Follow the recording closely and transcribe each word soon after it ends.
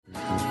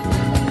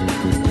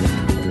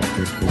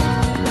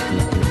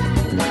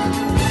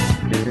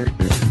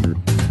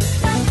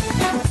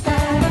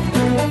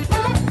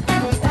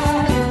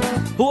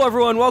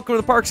everyone. Welcome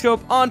to the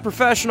Parkscope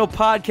Unprofessional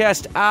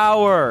Podcast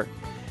Hour.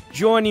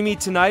 Joining me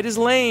tonight is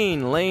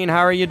Lane. Lane, how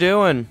are you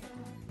doing?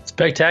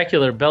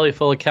 Spectacular. Belly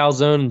full of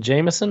calzone and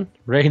Jameson.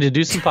 Ready to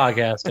do some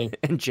podcasting.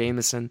 And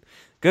Jameson.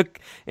 Good.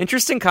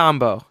 Interesting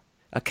combo.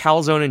 A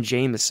calzone and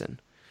Jameson.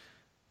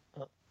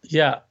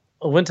 Yeah.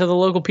 I went to the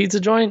local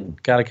pizza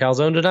joint. Got a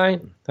calzone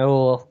tonight. Had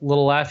a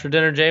little after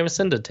dinner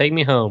Jameson to take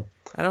me home.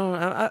 I don't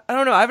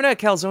know. I haven't had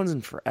calzones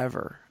in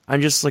forever. I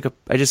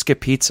just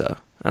get pizza.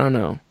 I don't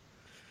know.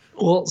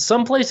 Well,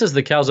 some places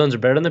the calzones are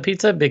better than the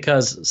pizza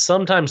because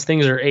sometimes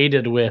things are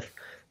aided with,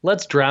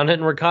 let's drown it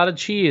in ricotta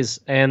cheese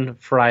and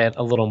fry it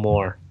a little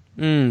more.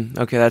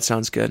 Okay, that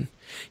sounds good.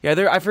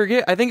 Yeah, I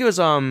forget. I think it was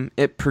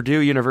at Purdue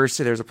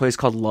University. There's a place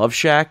called Love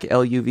Shack,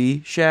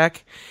 LUV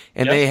Shack,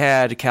 and they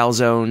had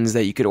calzones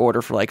that you could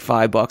order for like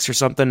 $5 or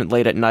something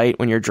late at night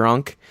when you're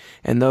drunk,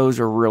 and those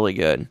are really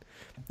good.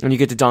 And you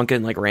get to dunk it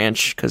in like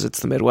ranch because it's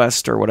the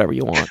Midwest or whatever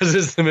you want. Because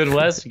it's the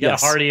Midwest, you gotta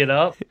hardy it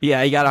up.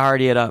 Yeah, you gotta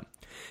hardy it up.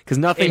 Because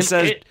nothing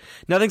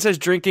says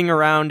drinking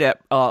around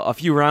at a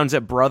few rounds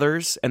at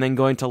Brothers and then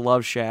going to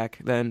Love Shack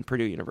than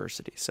Purdue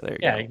University. So there you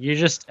go. Yeah, you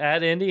just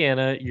at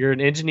Indiana. You're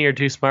an engineer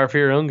too smart for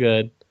your own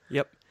good.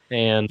 Yep.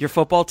 And your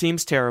football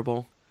team's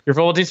terrible. Your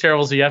football team's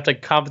terrible, so you have to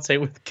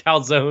compensate with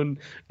calzone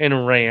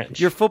and ranch.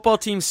 Your football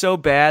team's so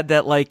bad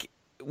that like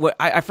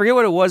I forget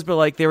what it was, but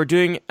like they were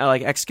doing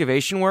like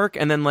excavation work,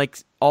 and then like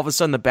all of a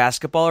sudden the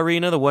basketball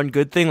arena, the one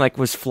good thing, like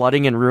was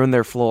flooding and ruined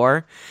their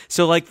floor.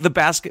 So like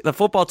the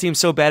football team's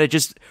so bad it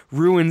just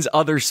ruins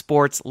other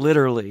sports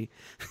literally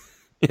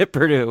at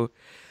Purdue.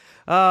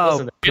 Oh,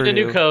 listen, get a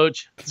new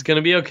coach. It's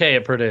gonna be okay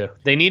at Purdue.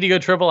 They need to go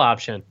triple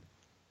option.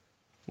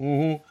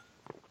 Mm-hmm.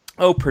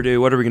 Oh, Purdue,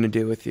 what are we gonna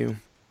do with you?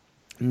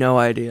 No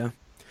idea.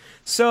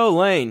 So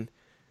Lane,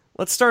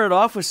 let's start it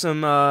off with some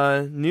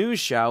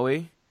news, shall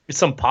we?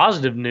 Some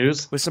positive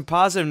news. With some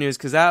positive news,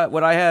 because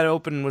what I had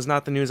open was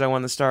not the news I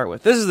wanted to start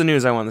with. This is the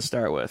news I want to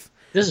start with.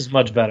 This is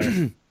much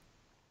better.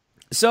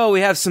 So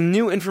we have some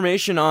new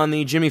information on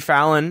the Jimmy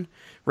Fallon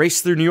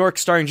Race Through New York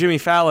starring Jimmy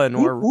Fallon,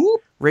 or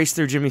Race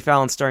Through Jimmy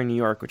Fallon starring New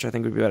York, which I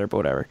think would be better, but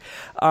whatever.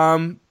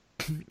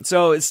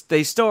 So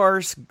they still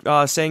are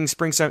saying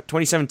spring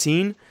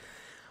 2017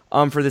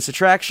 for this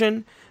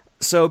attraction.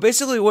 So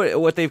basically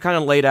what they've kind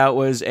of laid out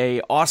was a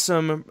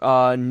awesome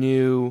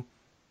new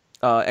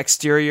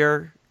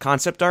exterior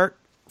concept art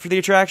for the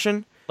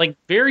attraction. Like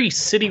very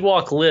City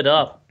Walk lit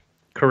up,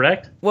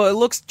 correct? Well, it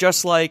looks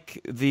just like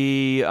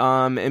the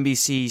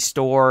NBC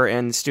store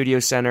and studio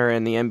center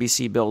and the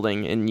NBC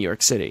building in New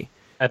York City.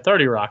 At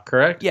 30 Rock,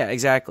 correct? Yeah,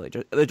 exactly.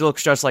 It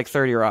looks just like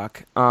 30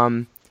 Rock.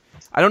 I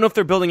don't know if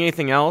they're building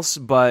anything else,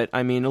 but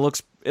I mean, it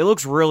looks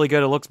really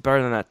good. It looks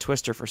better than that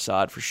Twister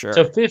facade for sure.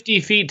 So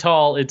 50 feet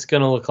tall, it's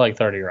going to look like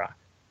 30 Rock.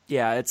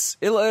 Yeah,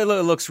 it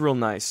looks real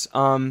nice.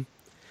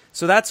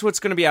 So that's what's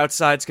going to be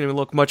outside. It's going to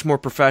look much more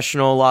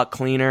professional, a lot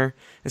cleaner,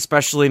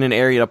 especially in an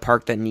area of the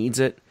park that needs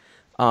it.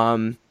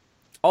 Also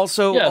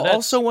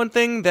one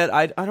thing that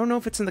I don't know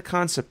if it's in the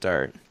concept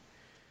art,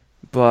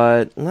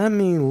 but let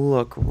me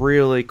look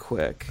really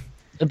quick.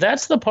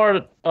 That's the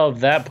part of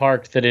that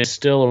park that is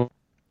still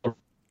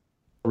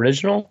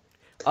original,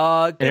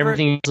 and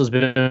everything else has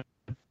been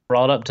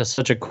brought up to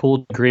such a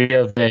cool degree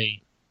of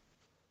a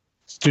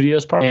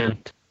studios park.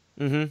 And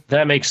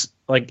that makes,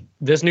 like,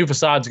 this new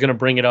facade is going to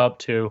bring it up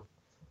to,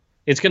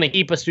 it's going to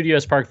keep a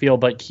studios park feel,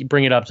 but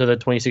bring it up to the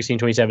 2016,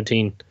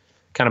 2017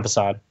 kind of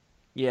facade.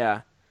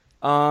 Yeah.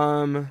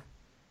 Let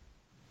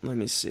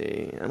me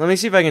see. Let me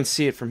see if I can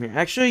see it from here.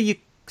 Actually, you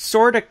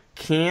sort of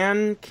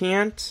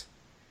can't.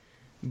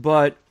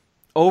 But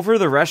over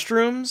the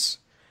restrooms,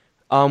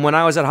 when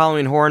I was at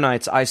Halloween Horror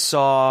Nights, I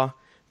saw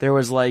there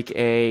was like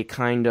a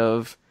kind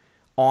of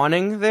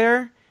awning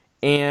there,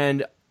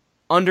 and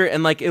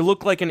like it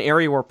looked like an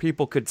area where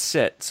people could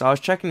sit. So I was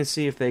checking to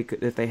see if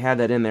they had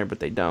that in there, but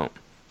they don't.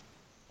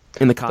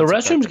 In the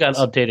restrooms got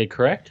updated,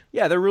 correct?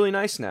 Yeah, they're really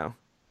nice now.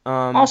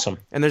 Awesome.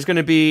 And there's going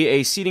to be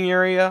a seating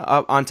area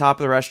up on top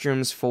of the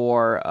restrooms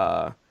for,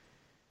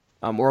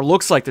 or it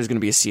looks like there's going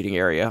to be a seating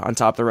area on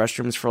top of the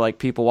restrooms for like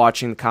people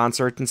watching the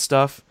concert and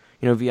stuff.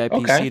 You know,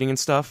 VIP seating and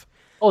stuff.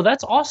 Oh,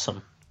 that's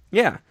awesome.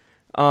 Yeah.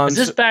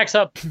 This backs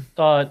up.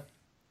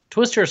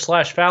 Twister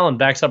 / Fallon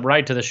backs up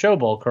right to the Show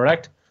Bowl,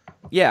 correct?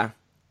 Yeah.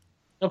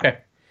 Okay.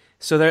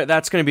 So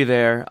that's going to be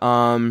there.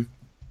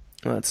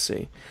 Let's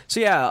see.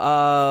 So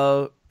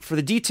yeah, for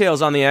the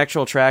details on the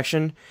actual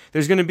attraction,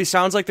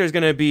 sounds like there's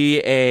going to be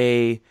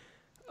a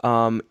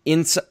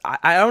inside.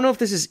 I don't know if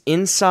this is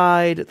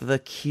inside the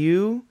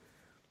queue,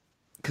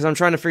 because I'm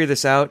trying to figure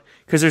this out.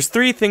 Because there's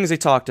 3 things they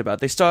talked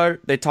about.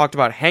 They talked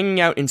about hanging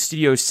out in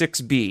Studio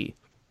 6B.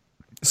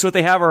 So what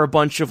they have are a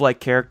bunch of like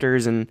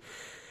characters and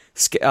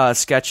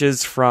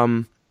sketches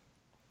from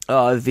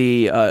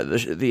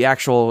the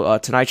actual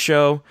Tonight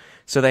Show.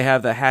 So they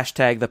have the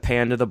hashtag the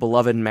panda, the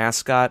beloved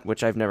mascot,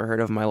 which I've never heard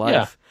of in my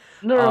life.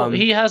 Yeah. No,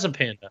 he has a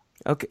panda.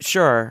 Okay,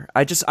 sure.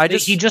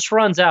 He just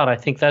runs out. I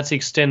think that's the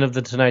extent of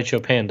the Tonight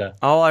Show panda.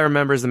 All I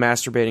remember is the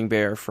masturbating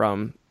bear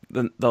from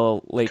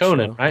the late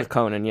Conan, show right? with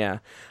Conan, yeah.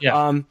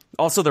 Yeah.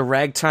 Also, the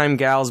Ragtime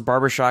Gals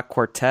Barbershop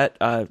Quartet.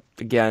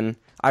 Again,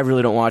 I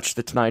really don't watch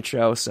the Tonight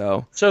Show,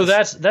 so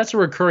that's a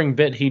recurring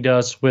bit he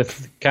does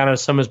with kind of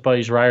some of his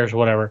buddies, writers,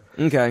 whatever.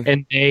 okay.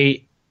 And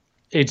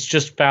it's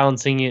just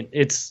balancing it.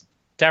 It's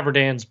Dapper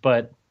Dan's,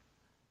 but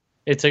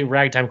it's a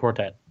ragtime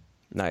quartet.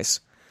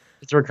 Nice.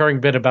 It's a recurring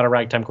bit about a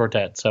ragtime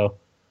quartet. So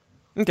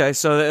okay,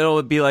 so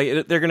it'll be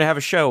like they're gonna have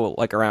a show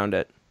like around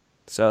it,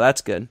 so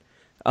that's good.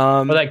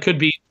 but that could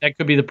be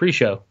the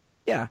pre-show.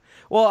 Yeah.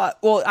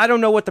 Well, I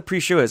don't know what the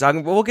pre-show is.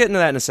 We'll get into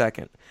that in a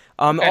second.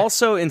 Okay.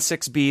 Also in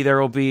 6B, there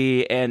will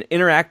be an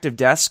interactive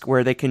desk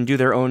where they can do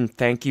their own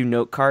thank you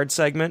note card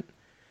segment.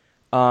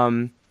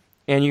 And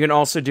you can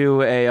also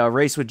do a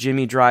Race with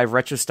Jimmy Drive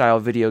retro style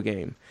video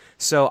game.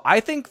 So I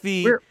think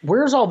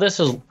where's all this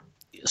is.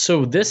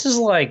 So this is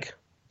like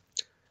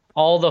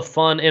all the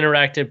fun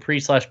interactive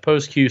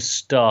pre/post queue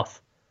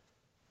stuff.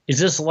 Is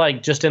this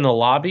like just in the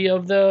lobby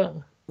of the?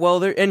 Well,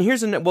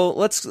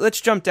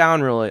 let's jump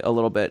down really a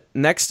little bit.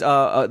 Next,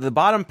 the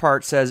bottom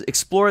part says,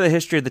 explore the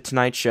history of The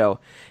Tonight Show.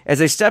 As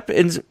they step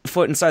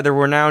foot inside the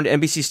renowned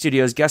NBC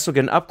studios, guests will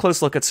get an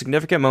up-close look at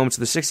significant moments of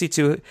the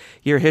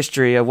 62-year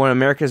history of one of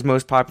America's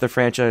most popular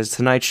franchises,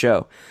 Tonight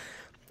Show.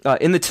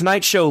 In the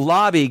Tonight Show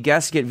lobby,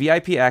 guests get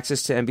VIP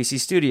access to NBC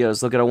studios.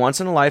 They'll get a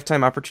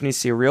once-in-a-lifetime opportunity to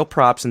see real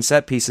props and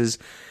set pieces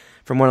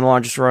from one of the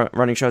longest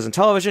running shows on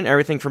television,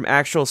 everything from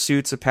actual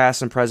suits of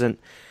past and present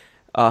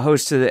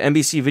host to the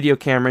NBC video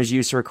cameras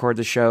used to record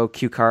the show,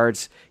 cue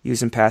cards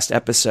used in past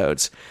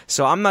episodes.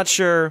 So I'm not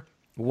sure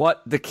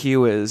what the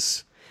cue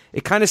is.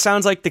 It kind of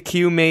sounds like the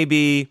cue may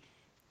be,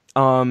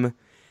 I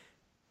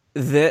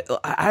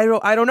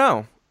don't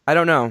know.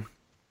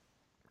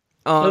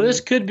 So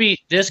this could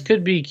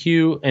be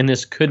Q, and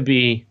this could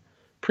be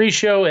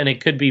pre-show, and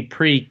it could be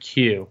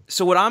pre-Q.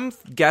 So what I'm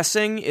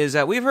guessing is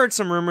that we've heard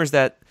some rumors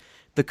that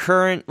the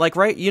current,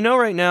 right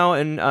now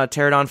in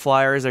Pterodon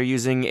Flyers, they're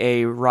using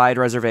a ride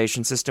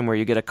reservation system where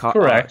you get a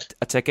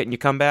ticket and you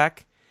come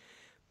back.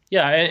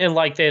 Yeah, and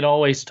like they'd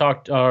always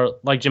talked, or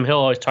like Jim Hill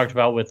always talked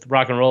about with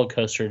Rock and Roller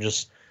Coaster,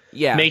 just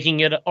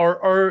making it,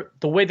 or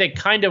the way they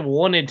kind of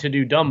wanted to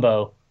do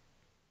Dumbo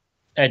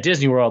at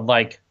Disney World,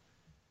 like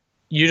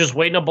you just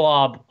wait in a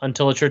blob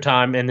until it's your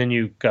time and then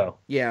you go.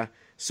 Yeah.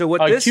 So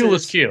what this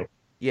Q-less queue.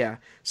 Yeah.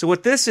 So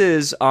what this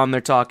is, they're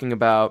talking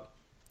about.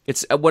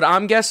 It's what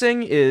I'm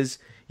guessing is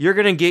you're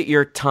gonna get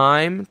your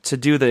time to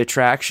do the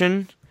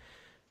attraction,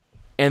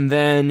 and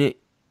then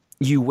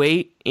you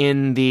wait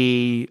in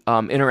the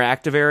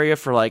interactive area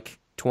for like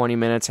 20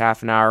 minutes,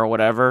 half an hour, or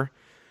whatever.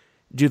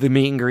 Do the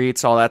meet and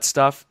greets, all that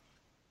stuff,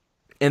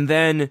 and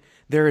then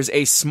there is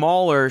a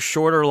smaller,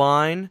 shorter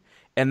line,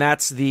 and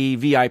that's the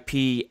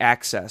VIP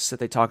access that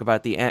they talk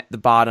about at the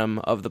bottom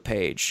of the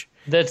page.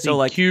 That's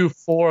so the queue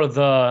for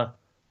the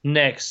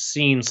next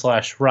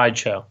scene/ride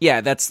show.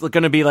 Yeah, that's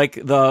going to be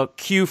like the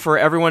queue for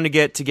everyone to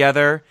get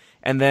together,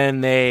 and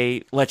then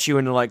they let you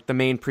into like the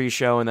main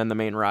pre-show and then the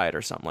main ride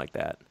or something like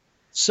that.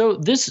 So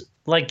this,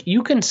 like,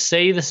 you can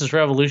say this is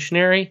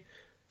revolutionary,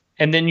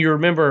 and then you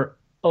remember,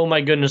 oh my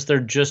goodness, they're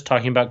just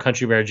talking about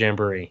Country Bear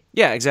Jamboree.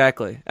 Yeah,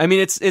 exactly. I mean,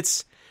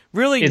 it's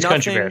really nothing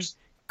Country Bears.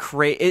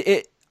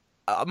 Crazy.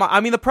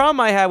 I mean, the problem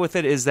I have with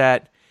it is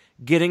that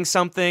getting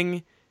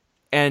something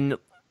and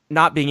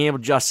not being able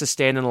just to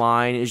stand in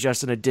line is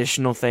just an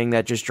additional thing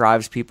that just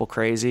drives people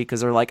crazy because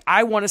they're like,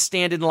 I want to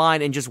stand in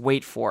line and just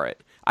wait for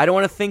it. I don't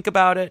want to think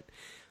about it.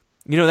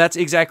 You know, that's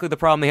exactly the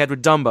problem they had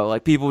with Dumbo.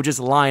 Like, people would just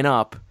line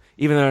up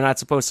even though they're not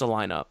supposed to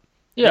line up.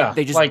 Yeah.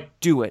 They just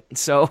do it.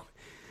 So,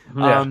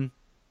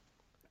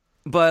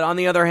 but on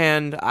the other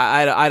hand,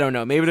 I don't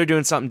know. Maybe they're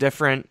doing something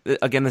different.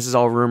 Again, this is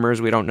all rumors.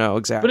 We don't know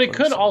exactly. But it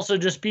could also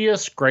just be a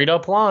straight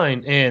up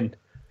line and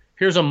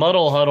here's a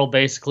muddle huddle,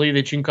 basically,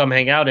 that you can come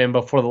hang out in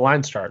before the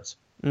line starts.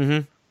 Mm-hmm.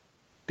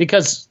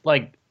 Because,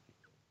 like,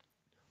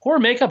 Horror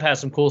Makeup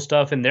has some cool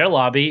stuff in their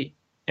lobby,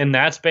 and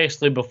that's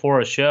basically before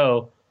a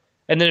show.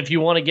 And then if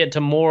you want to get to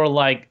more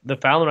like the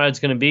Fallon ride's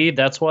going to be,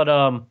 that's what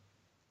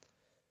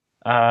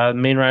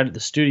main ride at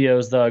the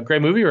studios, the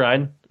Great Movie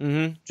Ride,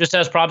 just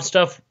has prop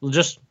stuff,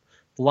 just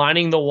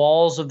lining the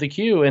walls of the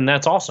queue, and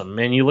that's awesome.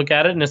 And you look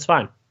at it, and it's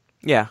fine.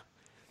 Yeah.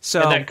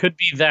 So and that could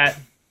be that.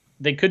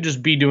 They could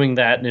just be doing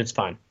that, and it's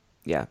fine.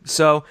 Yeah,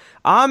 so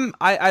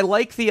I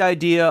like the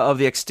idea of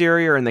the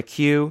exterior and the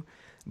queue,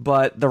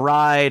 but the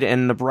ride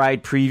and the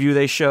ride preview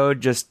they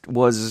showed just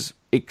was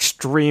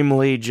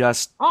extremely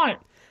just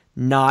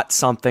not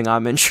something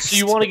I'm interested.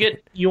 So you want to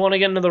get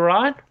into the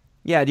ride?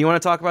 Yeah. Do you want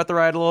to talk about the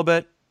ride a little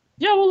bit?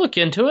 Yeah, we'll look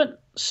into it.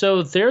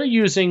 So they're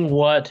using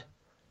what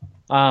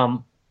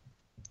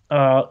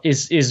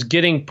is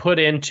getting put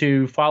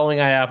into following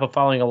IAAPA,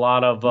 following a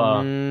lot of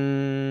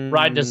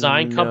ride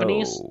design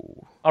companies.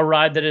 A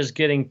ride that is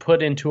getting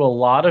put into a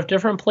lot of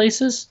different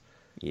places,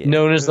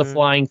 known as the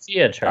Flying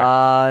Theater.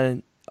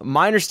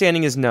 My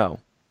understanding is no,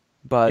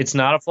 but it's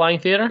not a flying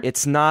theater.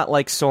 It's not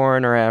like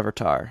Soarin' or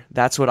Avatar.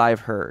 That's what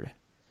I've heard.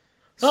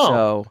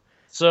 Oh,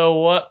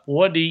 so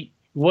what do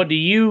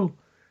you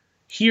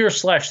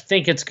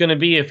hear/think it's going to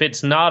be if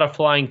it's not a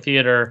flying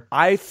theater?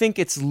 I think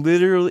it's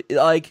literally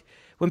like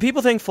when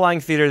people think flying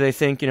theater, they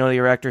think, the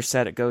erector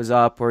set, it goes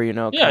up or, kind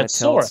of tilts.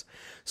 Soaring.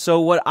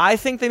 So what I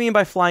think they mean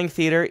by flying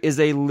theater is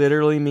they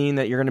literally mean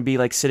that you're going to be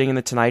like sitting in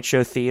the Tonight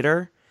Show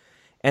theater.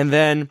 And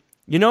then,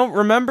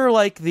 remember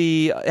like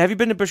have you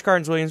been to Busch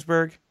Gardens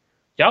Williamsburg?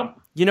 Yep.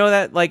 You know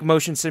that like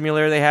motion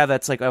simulator they have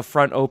that's like a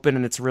front open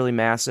and it's really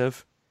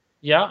massive?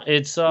 Yeah,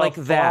 it's like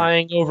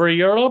flying over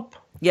Europe.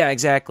 Yeah,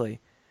 exactly.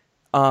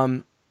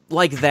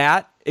 Like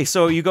that.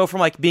 So you go from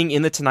like being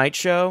in the Tonight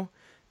Show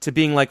to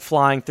being like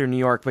flying through New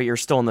York, but you're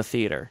still in the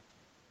theater.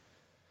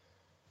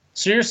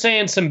 So you're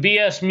saying some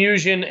BS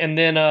Musion and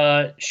then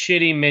a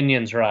shitty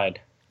Minions ride?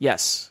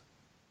 Yes.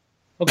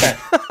 Okay.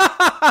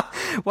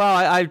 Well,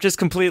 I've just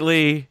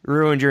completely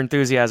ruined your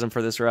enthusiasm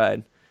for this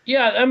ride.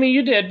 Yeah, I mean,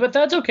 you did, but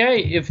that's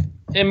okay.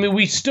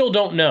 We still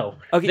don't know.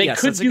 Okay, they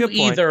yes, could do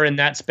either in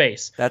that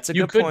space. That's a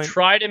good point. You could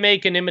try to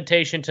make an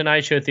imitation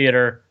Tonight Show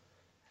theater,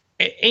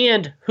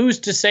 and who's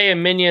to say a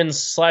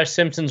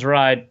Minions/Simpsons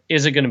ride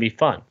isn't going to be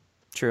fun?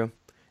 True.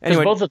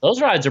 Because both of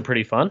those rides are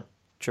pretty fun.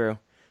 True.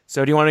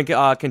 So do you want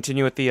to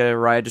continue with the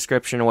ride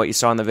description and what you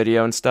saw in the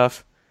video and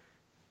stuff?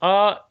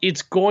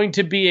 It's going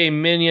to be a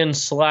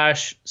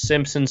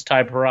Minions/Simpsons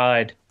type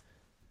ride.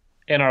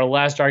 And our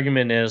last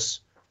argument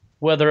is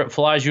whether it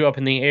flies you up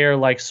in the air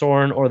like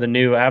Soarin' or the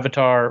new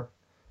Avatar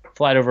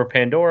Flight Over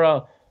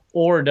Pandora,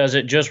 or does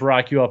it just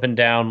rock you up and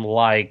down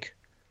like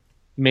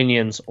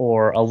Minions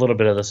or a little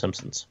bit of The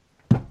Simpsons?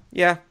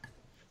 Yeah.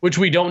 Which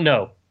we don't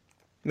know.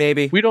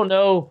 Maybe. We don't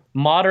know.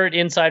 Moderate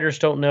insiders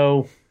don't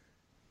know.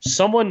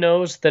 Someone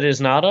knows that is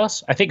not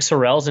us. I think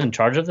Sorrell's in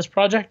charge of this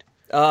project.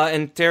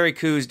 And Terry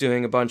Ku's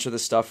doing a bunch of the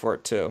stuff for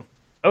it, too.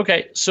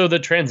 Okay, so the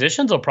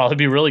transitions will probably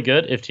be really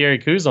good if Terry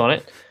Ku's on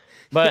it.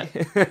 But,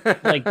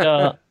 like,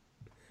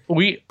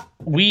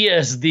 we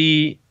as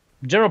the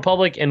general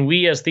public and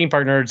we as theme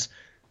park nerds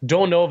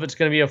don't know if it's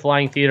going to be a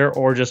flying theater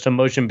or just a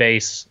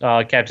motion-based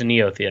Captain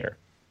Neo theater.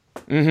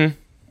 Mm-hmm.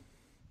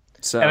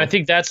 So. And I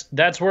think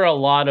that's where a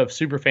lot of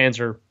super fans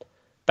are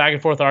back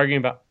and forth arguing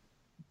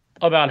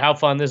about how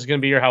fun this is going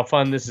to be or how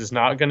fun this is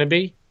not going to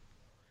be.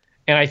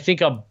 And I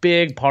think a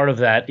big part of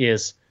that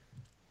is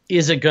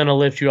it going to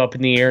lift you up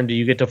in the air and do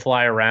you get to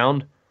fly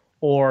around,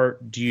 or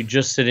do you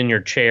just sit in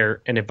your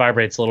chair and it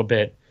vibrates a little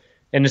bit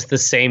and it's the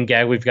same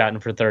gag we've gotten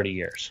for 30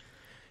 years?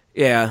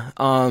 Yeah.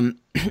 I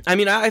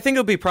mean, I think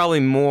it'll be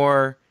probably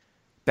more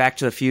Back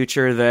to the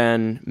Future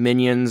than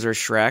Minions or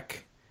Shrek,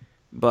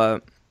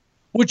 but...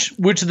 Which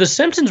the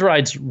Simpsons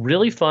ride's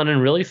really fun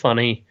and really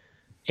funny,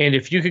 and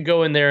if you could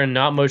go in there and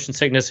not motion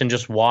sickness and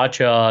just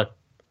watch a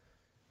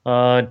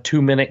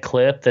 2-minute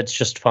clip that's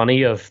just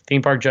funny of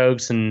theme park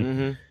jokes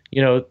and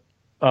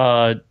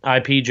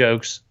IP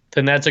jokes,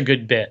 then that's a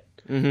good bit.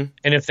 Mm-hmm.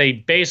 And if they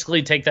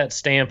basically take that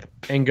stamp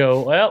and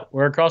go, well,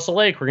 we're across the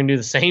lake, we're gonna do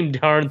the same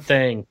darn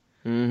thing,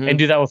 and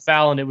do that with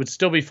Fallon, it would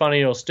still be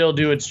funny. It'll still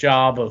do its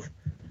job of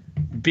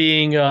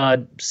being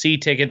a C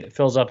ticket that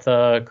fills up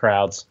the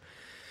crowds.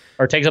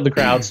 Or takes up the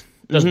crowds,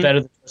 does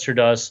better than Twister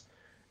does,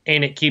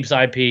 and it keeps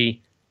IP.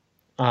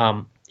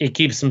 It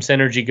keeps some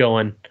synergy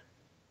going.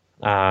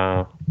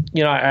 I've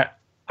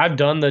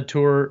done the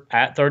tour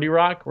at 30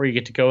 Rock where you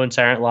get to go in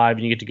Saturday Night Live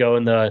and you get to go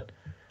in the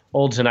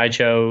old Tonight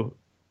Show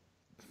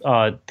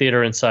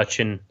theater and such,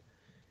 and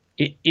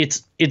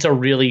it's a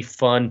really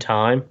fun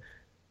time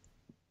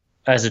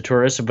as a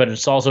tourist, but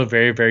it's also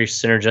very, very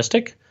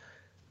synergistic.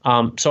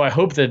 So I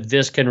hope that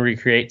this can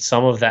recreate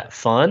some of that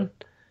fun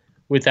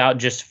without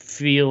just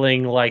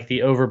feeling like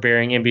the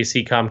overbearing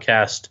NBC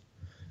Comcast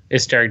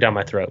is staring down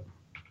my throat.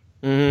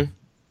 Mm-hmm.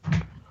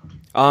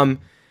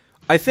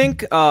 I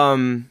think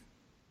also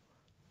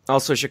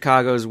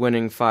Chicago's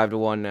winning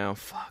 5-1 now.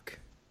 Fuck.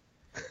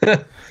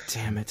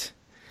 Damn it.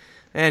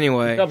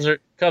 Anyway. Cubs are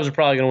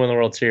probably going to win the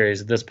World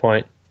Series at this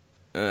point.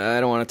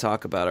 I don't want to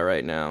talk about it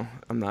right now.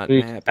 I'm not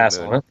in a happy pass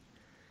mood.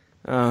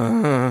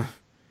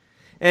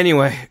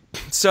 Anyway,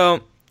 so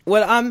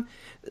what I'm...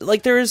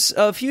 Like, there's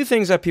a few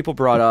things that people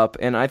brought up,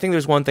 and I think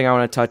there's one thing I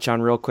want to touch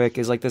on real quick,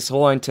 is, like, this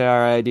whole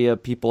entire idea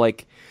of people,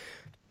 like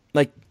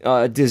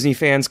Disney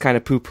fans kind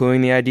of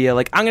poo-pooing the idea.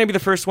 Like, I'm going to be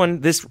the first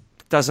one. This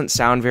doesn't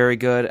sound very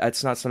good.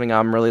 It's not something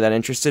I'm really that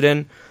interested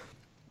in.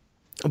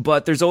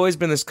 But there's always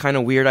been this kind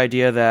of weird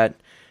idea that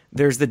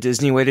there's the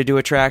Disney way to do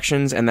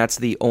attractions, and that's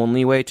the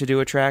only way to do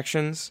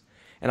attractions.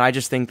 And I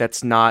just think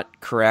that's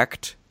not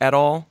correct at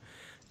all.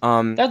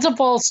 That's a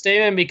false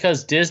statement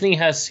because Disney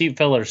has seat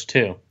fillers,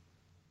 too.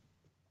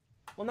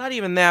 Well, not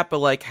even that, but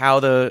like how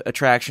the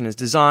attraction is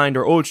designed,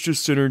 or it's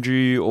just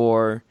synergy,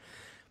 or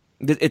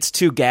it's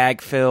too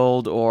gag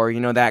filled, or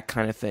that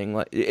kind of thing.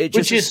 Like it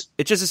just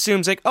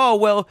assumes like, oh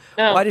well,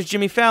 why does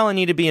Jimmy Fallon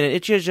need to be in it?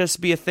 It should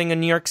just be a thing in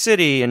New York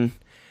City, and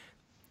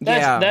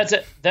that's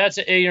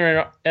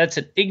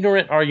an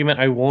ignorant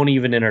argument I won't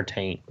even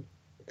entertain.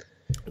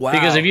 Wow.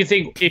 Because if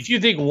you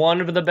think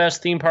one of the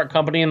best theme park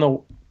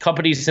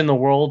companies in the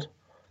world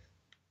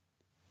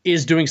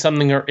is doing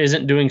something or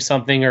isn't doing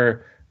something,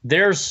 or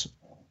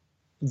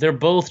they're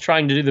both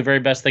trying to do the very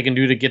best they can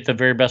do to get the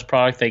very best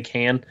product they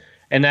can,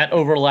 and that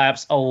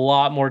overlaps a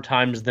lot more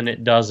times than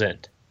it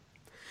doesn't.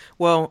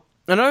 Well,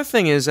 another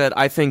thing is that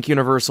I think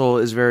Universal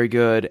is very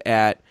good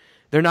at.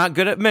 They're not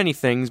good at many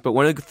things, but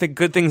one of the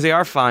good things they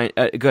are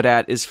good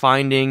at is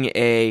finding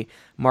a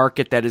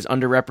market that is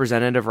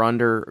underrepresented or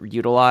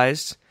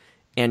underutilized,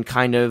 and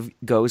kind of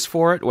goes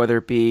for it, whether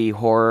it be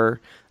horror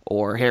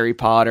or Harry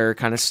Potter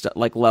kind of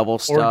like level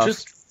stuff, or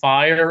just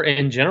fire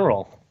in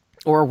general,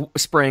 or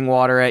spraying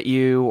water at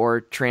you,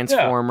 or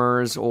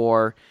Transformers,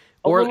 or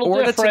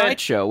the Tonight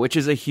Show, which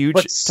is a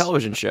huge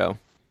television show.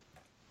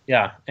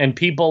 Yeah, and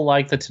people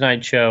like the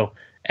Tonight Show.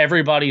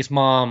 Everybody's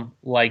mom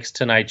likes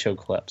Tonight Show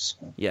clips.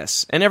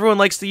 Yes, and everyone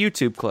likes the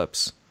YouTube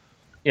clips.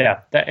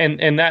 Yeah,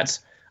 and that's,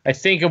 I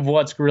think, of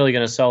what's really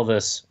going to sell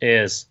this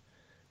is,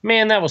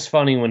 man, that was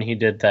funny when he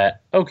did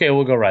that. Okay,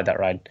 we'll go ride that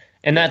ride.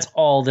 And that's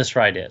all this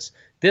ride is.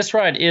 This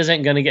ride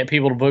isn't going to get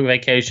people to book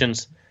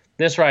vacations.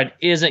 This ride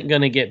isn't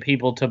going to get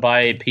people to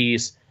buy a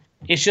piece.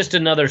 It's just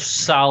another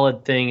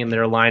solid thing in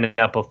their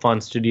lineup of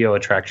fun studio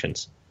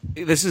attractions.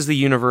 This is the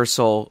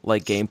Universal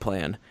game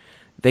plan.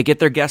 They get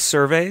their guest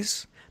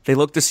surveys. They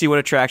look to see what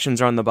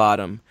attractions are on the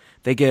bottom.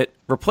 They get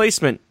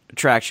replacement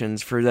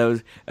attractions for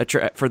those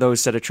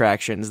said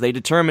attractions. They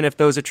determine if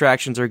those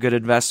attractions are good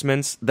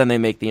investments. Then they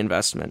make the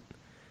investment.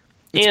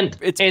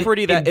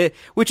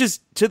 Which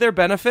is to their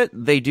benefit.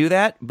 They do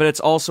that, but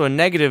it's also a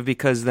negative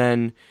because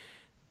then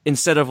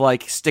instead of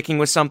sticking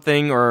with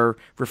something or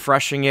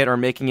refreshing it or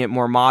making it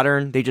more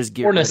modern, they just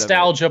get rid of it. Or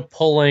nostalgia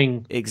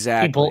pulling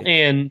people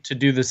in to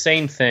do the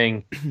same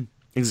thing.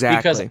 Exactly.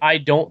 Because I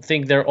don't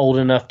think they're old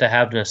enough to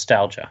have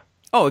nostalgia.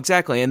 Oh,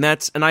 exactly. And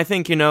I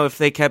think, if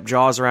they kept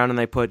Jaws around and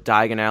they put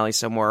Diagon Alley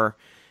somewhere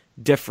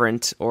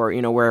different or,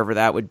 wherever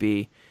that would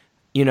be,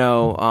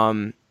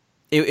 people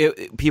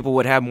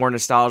would have more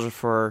nostalgia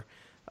for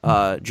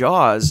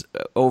Jaws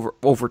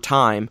over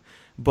time.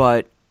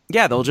 But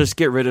yeah, they'll just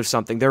get rid of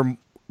something. They're,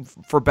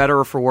 for better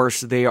or for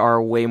worse, they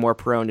are way more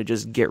prone to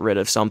just get rid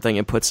of something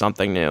and put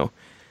something new,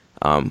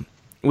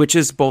 which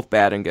is both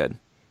bad and good.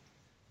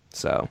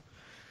 So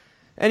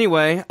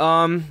anyway,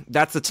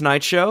 that's the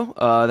Tonight Show.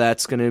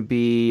 That's going to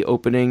be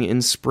opening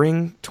in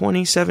spring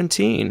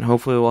 2017.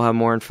 Hopefully we'll have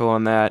more info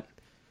on that.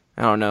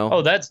 I don't know.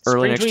 Oh, that's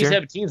early spring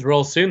 2017 is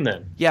real soon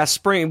then. Yeah,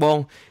 spring.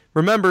 Well,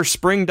 remember,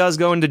 spring does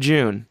go into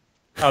June.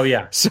 Oh,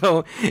 yeah.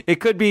 So it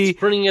could be...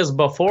 Spring is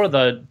before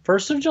the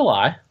 1st of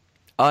July.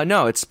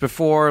 No, it's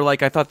before, I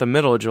thought the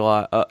middle of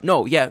July.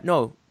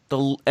 June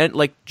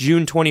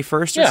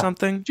 21st or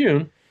something?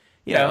 June.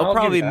 Yeah, it'll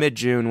probably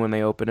mid-June when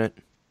they open it.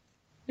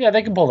 Yeah,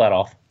 they can pull that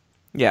off.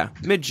 Yeah,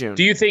 mid-June.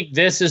 Do you think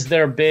this is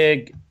their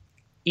big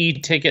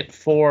e-ticket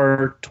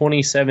for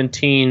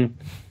 2017?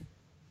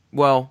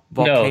 Well,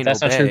 Volcano Bay. No,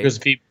 that's not true because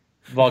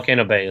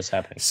Volcano Bay is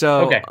happening.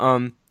 So, okay.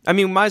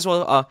 Might as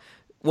well...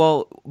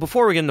 well,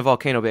 before we get into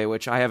Volcano Bay,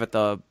 which I have at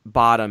the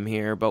bottom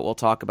here, but we'll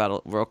talk about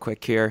it real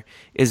quick here,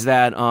 is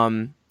that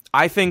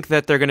I think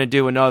that they're going to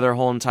do another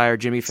whole entire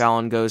Jimmy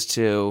Fallon Goes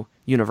to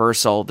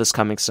Universal this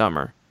coming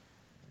summer.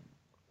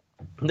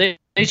 They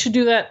should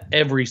do that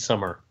every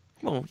summer.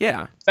 Well,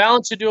 yeah.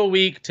 Fallon should do a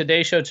week.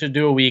 Today Show should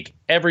do a week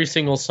every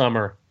single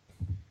summer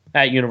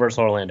at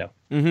Universal Orlando.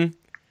 Mm-hmm.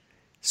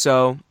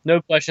 So...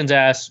 No questions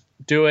asked.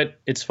 Do it.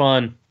 It's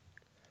fun.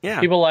 Yeah.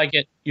 People like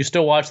it. You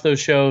still watch those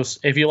shows.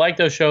 If you like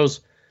those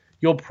shows,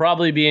 you'll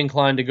probably be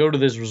inclined to go to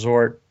this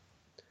resort.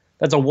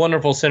 That's a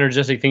wonderful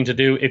synergistic thing to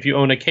do if you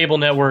own a cable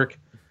network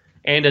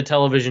and a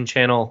television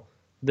channel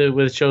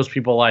with shows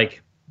people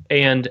like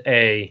and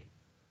a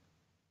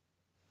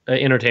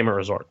entertainment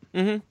resort.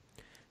 Mm-hmm.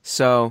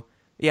 So,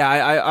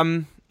 yeah,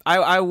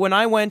 I when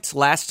I went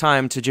last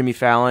time to Jimmy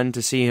Fallon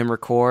to see him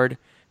record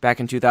back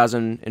in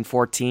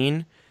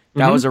 2014,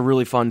 that was a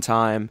really fun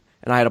time,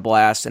 and I had a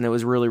blast, and it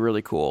was really,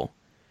 really cool.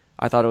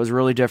 I thought it was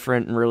really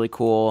different and really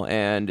cool,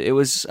 and it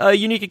was a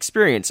unique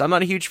experience. I'm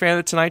not a huge fan of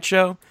The Tonight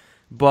Show,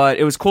 but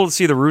it was cool to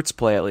see the Roots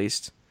play at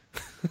least.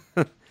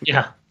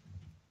 Yeah.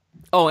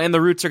 Oh, and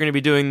the Roots are going to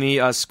be doing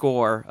the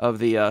score of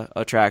the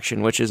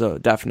attraction, which is a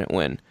definite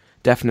win.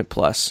 Definite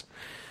plus.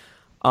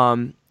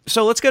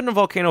 So let's get into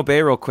Volcano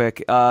Bay real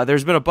quick.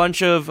 There's been a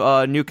bunch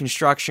of new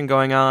construction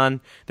going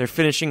on. They're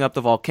finishing up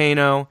the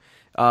volcano.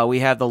 We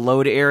have the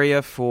load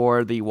area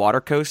for the water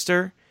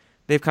coaster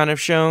they've kind of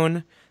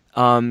shown.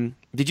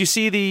 Did you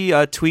see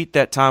the tweet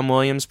that Tom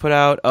Williams put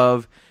out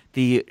of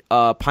the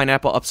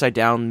pineapple upside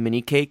down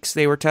mini cakes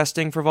they were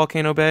testing for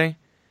Volcano Bay?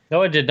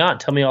 No, I did not.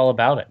 Tell me all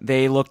about it.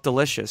 They look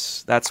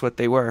delicious. That's what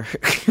they were.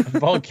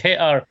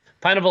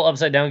 Pineapple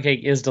upside down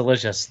cake is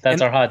delicious.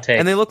 That's our hot take.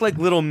 And they look like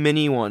little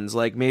mini ones,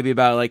 maybe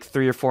about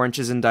 3 or 4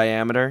 inches in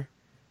diameter.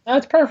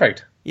 That's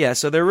perfect. Yeah,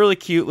 so they're really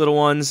cute little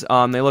ones.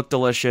 They look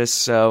delicious.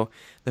 So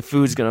the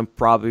food's gonna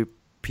probably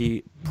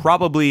be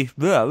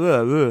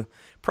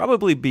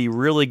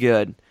really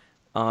good.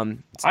 I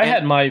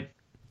had my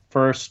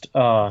first,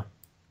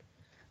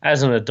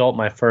 as an adult,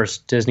 my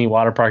first Disney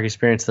water park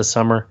experience this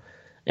summer,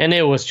 and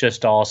it was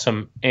just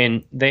awesome.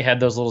 And they had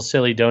those little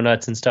silly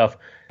donuts and stuff.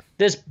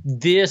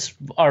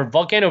 Our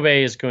Volcano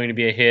Bay is going to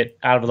be a hit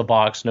out of the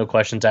box, no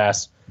questions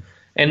asked.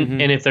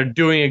 And if they're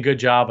doing a good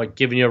job of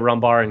giving you a rum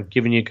bar and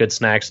giving you good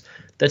snacks,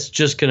 that's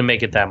just going to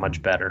make it that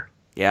much better.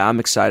 Yeah, I'm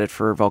excited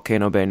for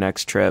Volcano Bay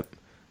next trip.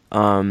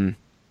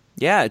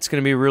 Yeah, it's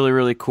going to be really,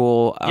 really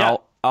cool. Yeah.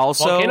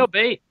 Also, Volcano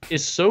Bay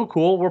is so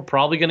cool. We're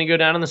probably going to go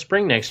down in the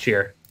spring next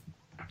year.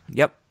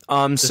 Yep.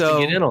 Just to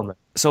get in on that.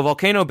 So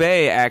Volcano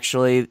Bay,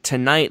 actually,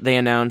 tonight they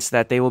announced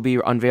that they will be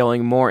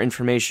unveiling more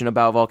information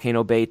about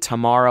Volcano Bay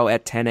tomorrow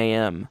at 10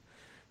 a.m.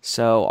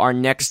 So our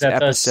next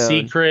episode... Is that a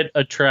secret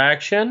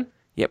attraction?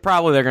 Yeah,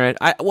 probably they're going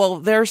to... Well,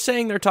 they're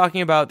saying they're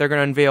talking about they're going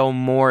to unveil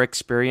more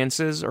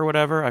experiences or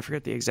whatever. I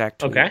forget the exact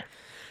tweet. Okay.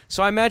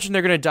 So I imagine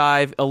they're going to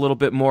dive a little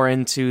bit more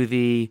into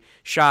the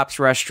shops,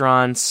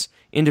 restaurants,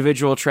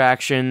 individual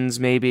attractions,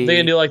 maybe. They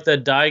can do like the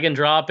Daigen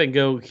drop and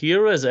go,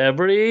 here is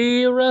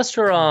every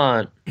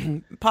restaurant.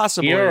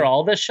 Possibly. Here are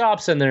all the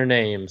shops and their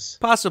names.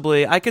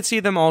 Possibly. I could see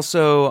them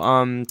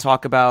also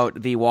talk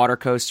about the water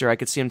coaster. I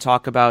could see them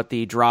talk about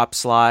the drop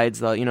slides,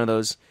 the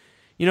those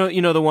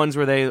the ones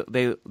where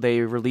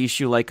they release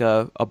you like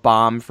a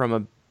bomb from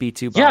a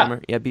B-2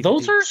 bomber. Yeah, B-2.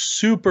 Those are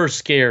super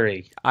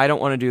scary. I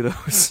don't want to do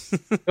those.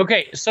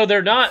 Okay, so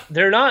they're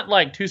not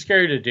like too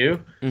scary to do.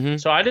 Mm-hmm.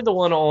 So I did the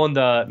one on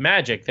the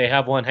Magic. They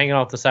have one hanging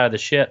off the side of the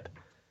ship,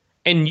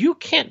 and you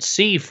can't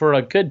see for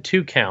a good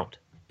 2 count.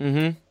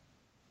 Mm-hmm.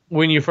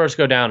 When you first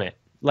go down it.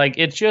 Like,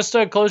 it's just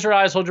a close your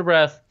eyes, hold your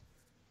breath.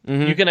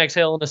 Mm-hmm. You can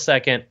exhale in a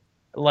second.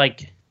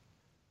 Like,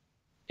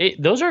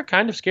 those are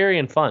kind of scary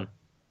and fun.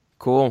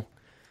 Cool.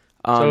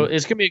 So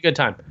it's going to be a good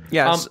time.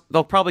 Yeah,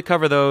 they'll probably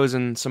cover those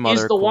and some other.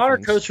 Is the water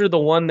coaster the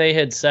one they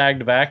had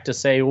sagged back to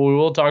say, well,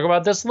 we'll talk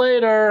about this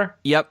later?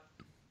 Yep.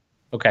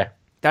 Okay.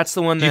 That's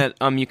the one that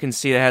you can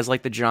see that has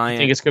like the giant... You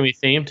think it's going to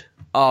be themed?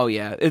 Oh,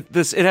 yeah. It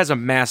has a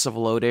massive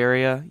load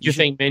area. You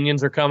think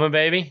Minions are coming,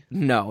 baby?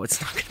 No,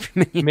 it's not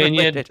going to be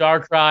Minion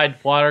Dark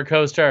Ride water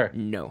coaster.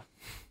 No.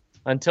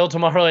 Until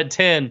tomorrow at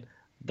 10,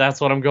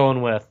 that's what I'm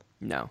going with.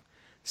 No.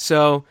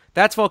 So,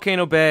 that's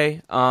Volcano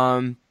Bay.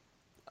 I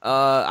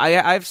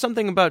have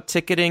something about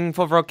ticketing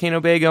for Volcano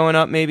Bay going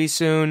up maybe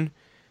soon.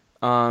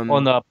 On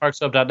the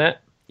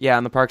parkscope.net? Yeah,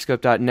 on the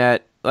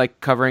parkscope.net, like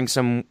covering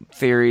some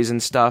theories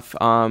and stuff.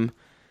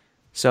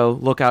 So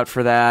look out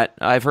for that.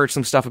 I've heard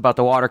some stuff about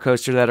the water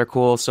coaster that are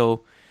cool,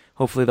 so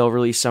hopefully they'll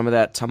release some of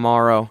that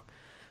tomorrow.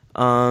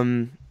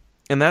 And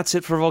that's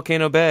it for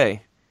Volcano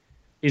Bay.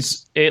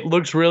 It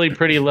looks really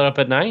pretty lit up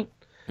at night,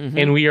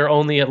 and we are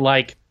only at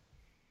like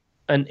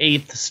an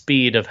 1/8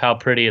 speed of how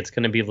pretty it's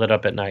going to be lit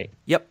up at night.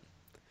 Yep.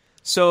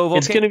 So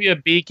it's going to be a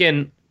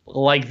beacon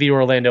like the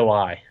Orlando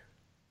Eye.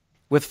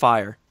 With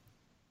fire.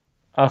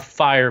 A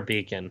fire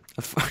beacon.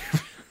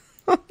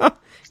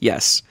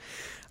 Yes.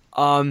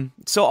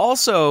 So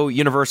also,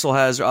 Universal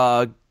has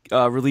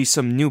released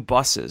some new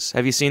buses.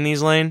 Have you seen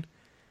these, Lane?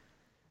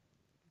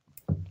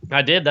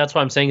 I did. That's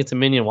why I'm saying it's a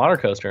Minion water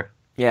coaster.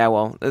 Yeah,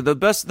 well, the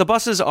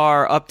buses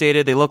are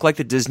updated. They look like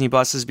the Disney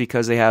buses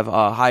because they have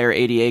higher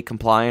ADA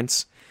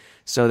compliance,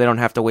 so they don't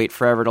have to wait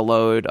forever to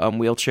load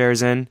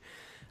wheelchairs in.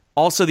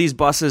 Also, these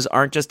buses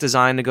aren't just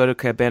designed to go to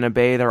Cabana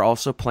Bay. They're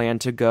also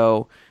planned to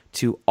go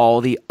to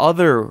all the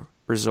other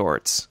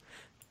resorts.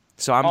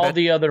 So all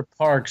the other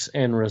parks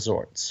and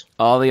resorts.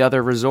 All the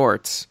other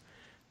resorts.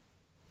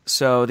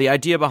 So the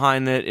idea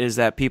behind it is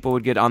that people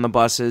would get on the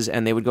buses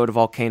and they would go to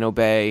Volcano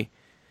Bay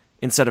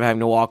instead of having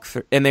to walk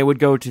through. And they would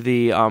go to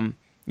the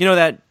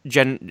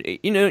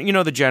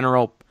the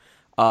general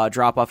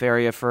drop off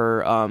area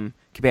for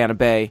Cabana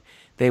Bay.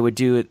 They would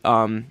do it.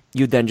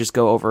 You'd then just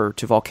go over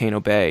to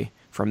Volcano Bay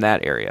from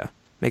that area.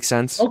 Make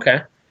sense?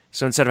 Okay.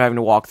 So instead of having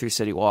to walk through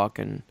City Walk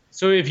and...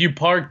 So if you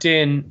parked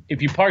in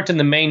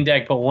the main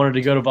deck but wanted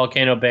to go to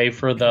Volcano Bay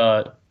for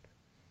the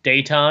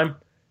daytime,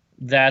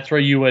 that's where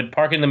you would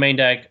park in the main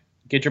deck,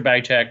 get your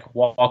bag check,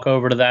 walk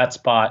over to that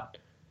spot.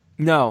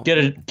 No. Get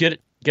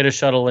a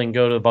shuttle and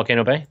go to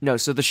Volcano Bay? No,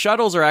 so the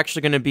shuttles are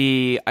actually going to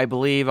be, I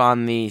believe,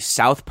 on the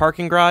south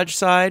parking garage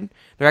side.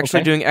 They're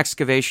actually doing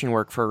excavation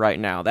work for right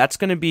now. That's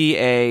going to be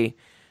a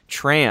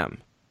tram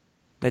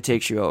that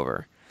takes you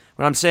over.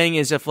 What I'm saying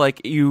is if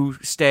you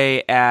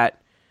stay at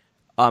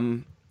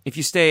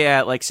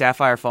like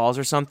Sapphire Falls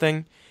or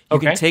something, you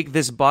can take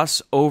this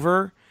bus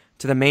over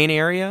to the main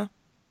area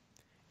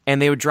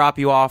and they would drop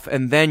you off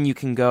and then you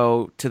can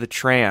go to the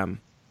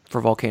tram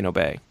for Volcano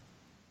Bay.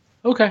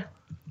 Okay.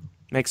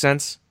 Make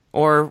sense?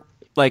 Or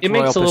like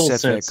Royal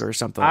Pacific or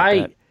something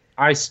like that.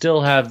 I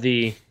still have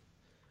the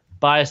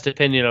biased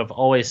opinion of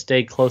always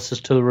stay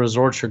closest to the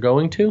resorts you're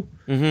going to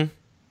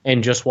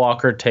and just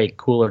walk or take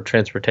cooler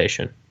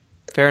transportation.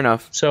 Fair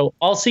enough. So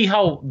I'll see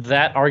how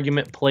that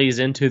argument plays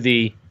into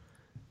the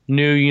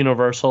new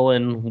Universal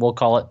in, we'll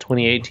call it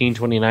 2018,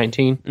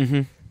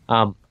 2019.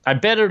 I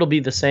bet it'll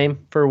be the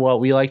same for what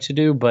we like to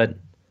do, but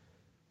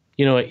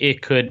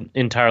it could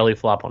entirely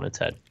flop on its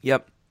head.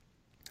 Yep.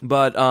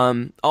 But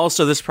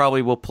also this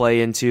probably will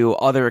play into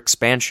other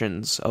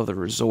expansions of the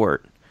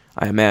resort,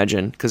 I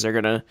imagine, because they're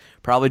going to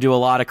probably do a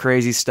lot of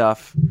crazy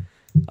stuff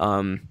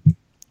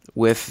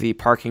with the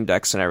parking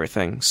decks and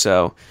everything.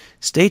 So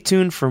stay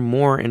tuned for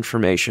more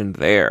information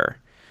there.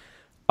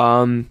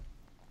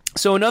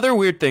 So another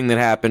weird thing that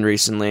happened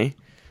recently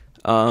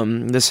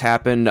This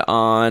happened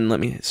on, I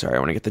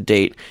want to get the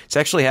date. It's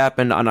actually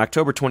happened on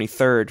October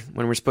 23rd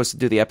when we're supposed to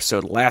do the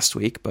episode last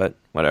week, but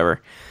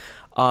whatever.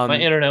 My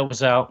internet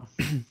was out.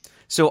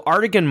 So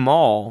Artigan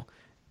Mall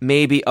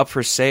may be up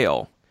for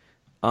sale.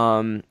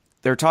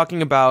 They're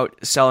talking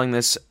about selling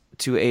this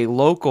to a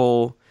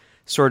local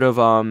sort of,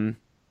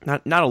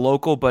 not a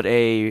local, but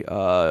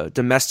a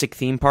domestic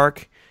theme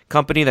park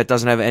company that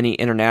doesn't have any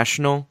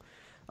international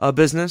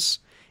business.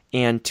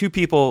 And two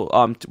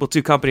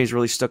companies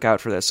really stuck out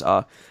for this.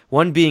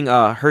 One being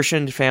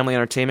Herschend Family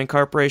Entertainment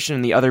Corporation,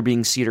 and the other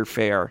being Cedar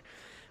Fair.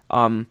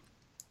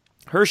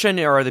 Herschend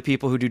are the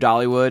people who do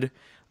Dollywood,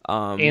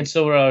 and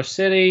Silver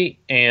City,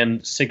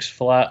 and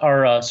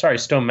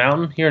Stone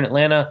Mountain here in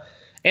Atlanta,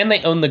 and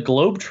they own the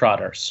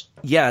Globetrotters.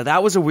 Yeah,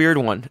 that was a weird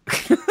one.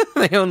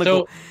 They own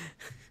the.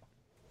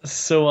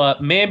 So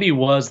Mamby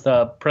was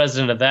the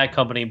president of that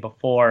company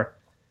before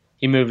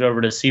he moved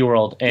over to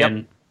SeaWorld, and.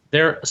 Yep.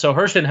 So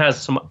Herschend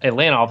has some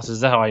Atlanta offices.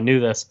 That's how I knew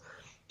this.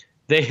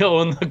 They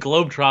own the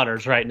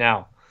Globetrotters right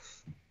now.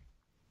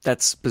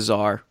 That's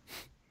bizarre.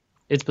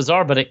 It's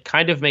bizarre, but it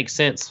kind of makes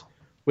sense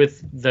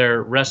with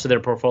their rest of their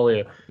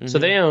portfolio. Mm-hmm. So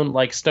they own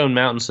like Stone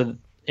Mountain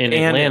in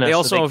Atlanta. And they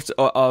also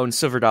own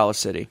Silver Dollar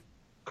City.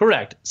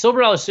 Correct.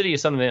 Silver Dollar City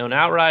is something they own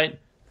outright.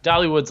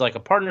 Dollywood's like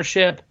a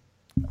partnership.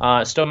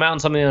 Stone Mountain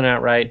something they own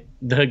outright.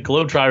 The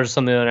Globetrotters is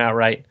something they own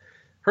outright.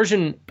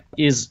 Herschend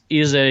is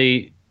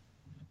a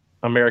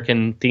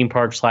American theme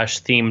park /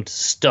 themed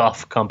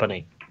stuff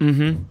company.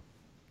 Mm-hmm.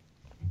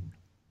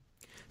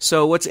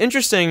 So what's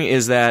interesting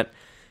is that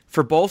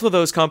for both of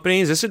those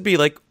companies, this would be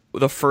like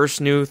the first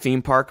new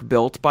theme park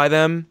built by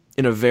them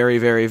in a very,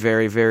 very,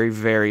 very, very,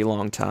 very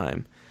long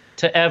time.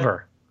 To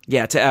ever.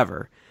 Yeah, to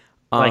ever.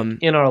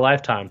 In our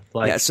lifetime.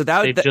 So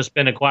they've just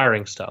been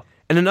acquiring stuff.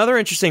 And another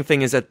interesting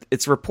thing is that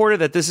it's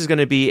reported that this is going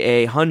to be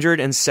a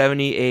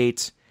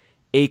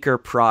 178-acre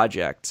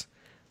project.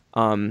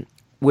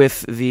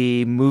 With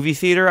the movie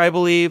theater, I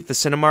believe, the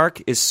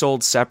Cinemark, is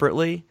sold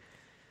separately.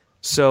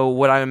 So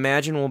what I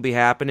imagine will be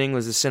happening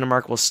was the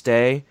Cinemark will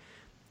stay,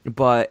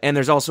 and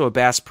there's also a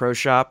Bass Pro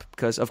Shop,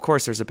 because of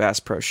course there's a Bass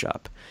Pro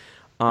Shop.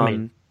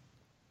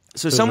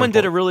 So someone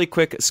did a really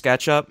quick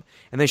SketchUp,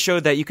 and they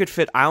showed that you could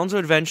fit Islands of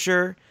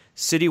Adventure,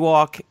 City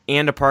Walk,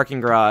 and a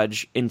parking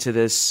garage into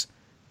this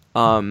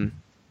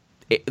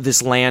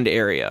this land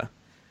area,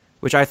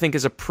 which I think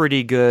is a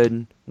pretty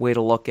good way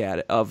to look at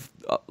it.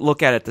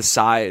 The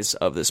size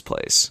of this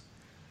place.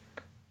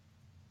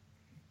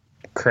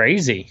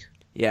 Crazy.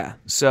 Yeah.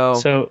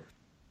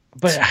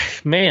 But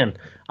man,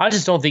 I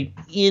just don't think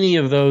any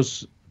of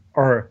those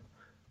are.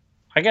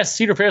 I guess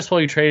Cedar Fair's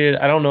fully traded.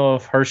 I don't know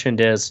if Herschend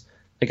is.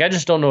 I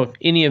just don't know if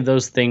any of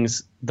those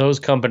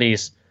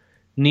companies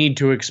need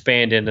to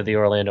expand into the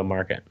Orlando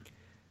market.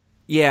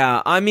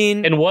 Yeah, I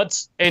mean, and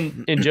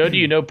Joe, do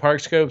you know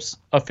Parkscope's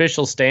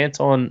official stance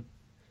on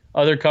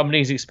other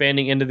companies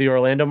expanding into the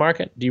Orlando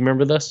market? Do you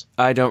remember this?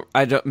 I know.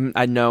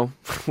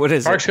 What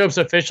is Parkscope's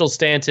official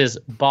stance is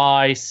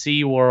buy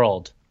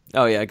SeaWorld.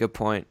 Oh, yeah, good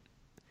point.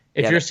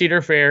 If you're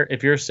Cedar Fair,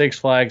 if you're Six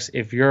Flags,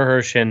 if you're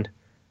Herschend,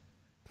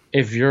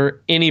 if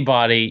you're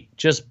anybody,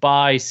 just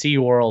buy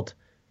SeaWorld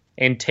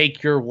and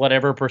take your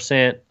whatever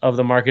percent of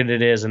the market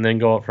it is and then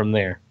go up from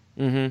there.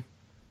 Mm-hmm.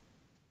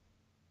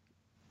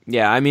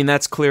 Yeah, I mean,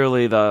 that's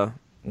clearly the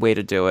way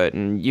to do it,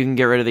 and you can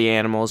get rid of the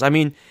animals. I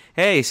mean,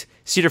 hey,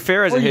 Cedar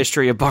Fair has a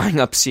history of buying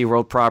up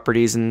SeaWorld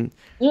properties and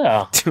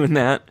doing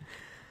that.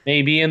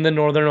 Maybe in the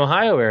Northern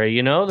Ohio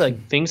area,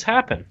 things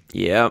happen.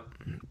 Yep.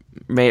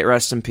 May it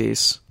rest in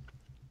peace.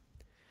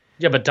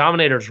 Yeah, but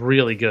Dominator's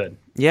really good.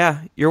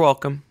 Yeah, you're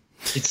welcome.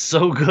 It's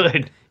so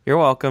good. You're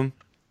welcome.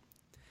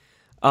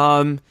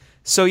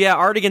 So yeah,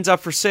 Artigan's up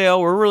for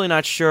sale. We're really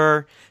not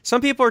sure.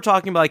 Some people are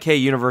talking about hey,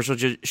 Universal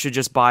should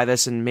just buy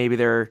this, and maybe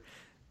they're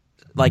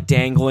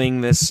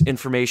dangling this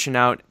information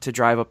out to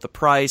drive up the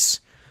price.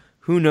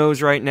 Who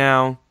knows right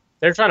now?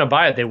 They're trying to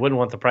buy it. They wouldn't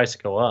want the price to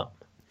go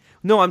up.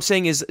 No, I'm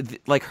saying is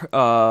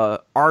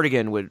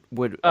Artigan would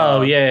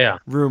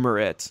rumor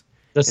it.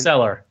 The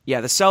seller. Yeah,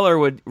 the seller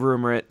would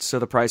rumor it so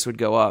the price would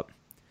go up.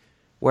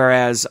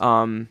 Whereas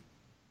so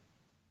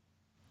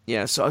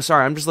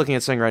sorry, I'm just looking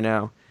at something right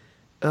now.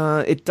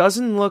 It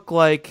doesn't look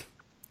like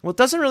it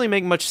doesn't really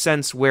make much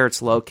sense where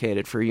it's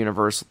located for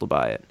Universal to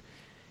buy it.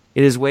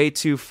 It is way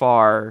too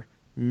far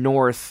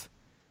north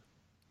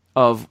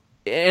of,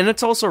 and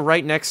it's also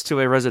right next to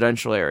a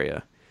residential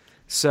area.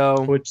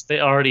 So, which they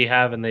already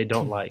have and they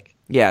don't like.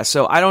 Yeah,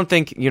 so I don't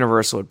think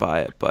Universal would buy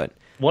it, but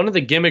one of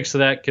the gimmicks of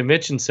that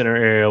convention center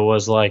area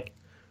was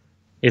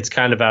it's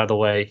kind of out of the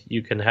way.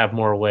 You can have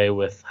more way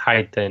with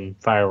height and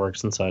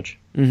fireworks and such.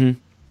 Mm-hmm.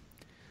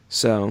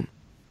 So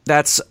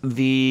that's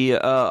the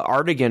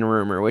Artigan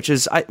rumor, which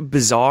is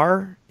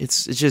bizarre.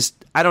 It's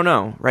just, I don't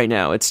know right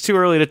now. It's too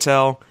early to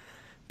tell,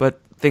 but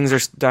things are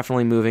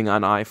definitely moving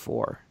on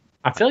I-4.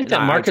 I feel like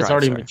that market's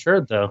already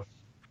matured, though.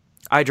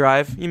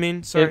 iDrive, you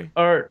mean? Sorry.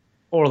 Or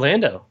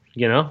Orlando,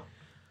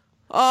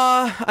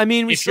 I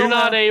mean, if you're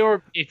not A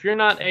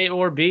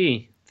or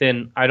B,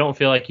 then I don't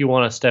feel like you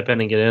want to step in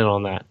and get in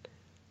on that.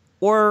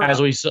 Or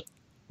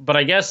but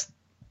I guess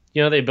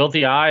they built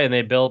the eye and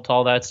they built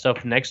all that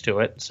stuff next to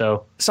it.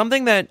 So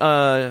something that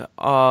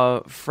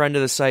a friend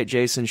of the site,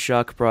 Jason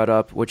Shuck, brought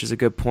up, which is a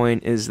good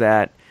point, is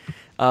that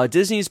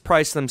Disney's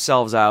priced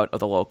themselves out of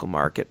the local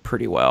market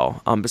pretty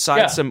well.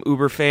 Besides some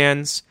Uber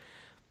fans,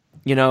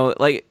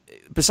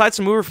 besides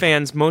some Uber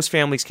fans, most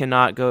families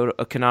cannot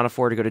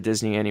afford to go to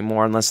Disney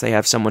anymore unless they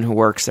have someone who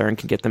works there and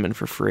can get them in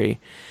for free.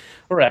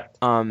 Correct.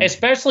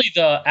 Especially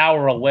the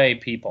hour away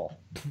people.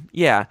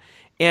 Yeah,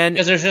 and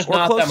because there's just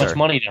not that much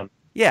money down.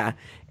 Yeah,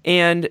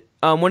 and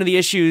one of the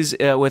issues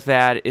with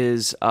that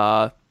is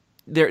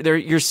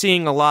you're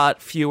seeing a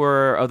lot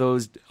fewer of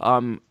those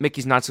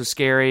Mickey's Not So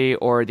Scary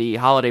or the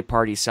holiday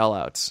party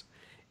sellouts,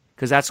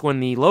 because that's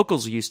when the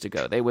locals used to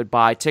go. They would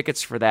buy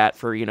tickets for that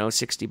for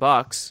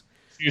 $60.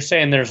 You're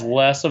saying there's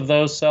less of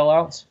those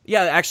sellouts?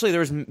 Yeah, actually, there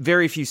was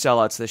very few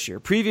sellouts this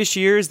year. Previous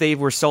years, they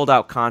were sold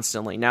out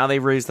constantly. Now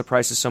they've raised the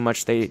prices so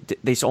much they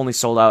only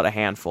sold out a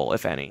handful,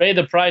 if any. Raised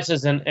the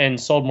prices and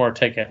sold more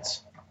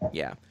tickets.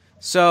 Yeah.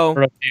 So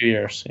for a few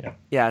years, yeah.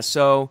 Yeah,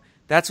 so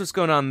that's what's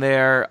going on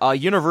there.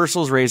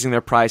 Universal's raising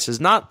their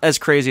prices, not as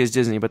crazy as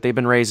Disney, but they've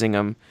been raising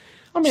them.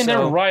 I mean,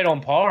 they're right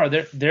on par.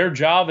 Their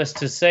job is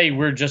to say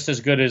we're just as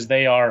good as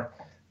they are.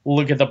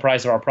 Look at the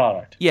price of our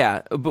product.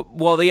 Yeah, but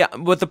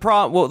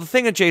the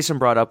thing that Jason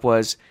brought up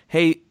was,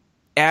 hey,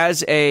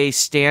 as a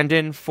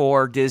stand-in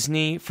for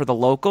Disney for the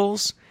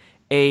locals,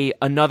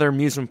 another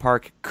amusement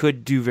park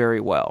could do very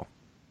well.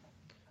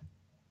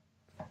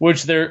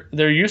 Which there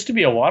used to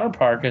be a water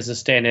park as a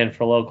stand-in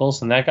for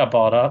locals, and that got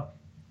bought up.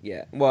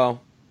 Yeah,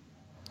 well,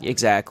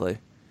 exactly,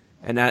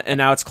 and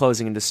now it's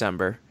closing in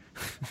December.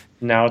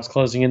 Now it's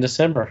closing in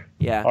December.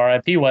 Yeah,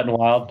 R.I.P. Wet 'n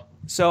Wild.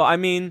 So I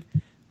mean,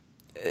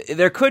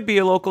 there could be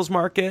a locals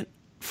market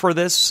for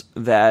this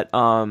that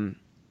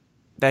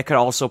could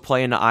also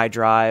play into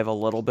iDrive a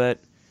little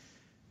bit,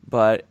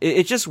 but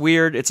it's just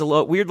weird. It's a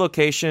weird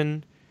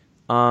location.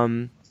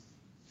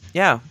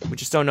 Yeah, we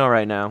just don't know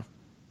right now.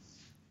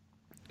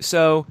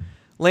 So,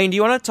 Lane, do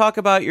you want to talk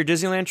about your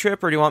Disneyland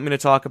trip, or do you want me to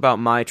talk about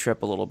my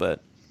trip a little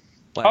bit?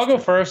 I'll go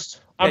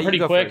first. I'm pretty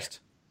quick.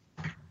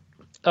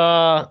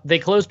 They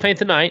closed Paint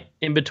the Night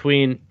in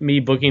between me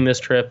booking this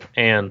trip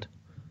and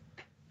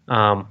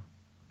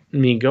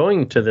me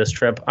going to this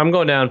trip. I'm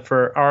going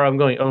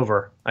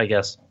over, I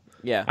guess.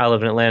 Yeah. I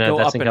live in Atlanta.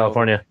 That's in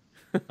California.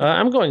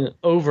 I'm going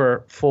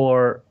over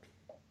for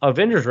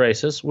Avengers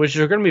races, which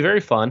are going to be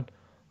very fun.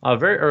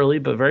 Very early,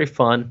 but very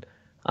fun.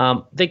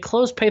 They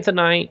closed Paint the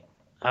Night.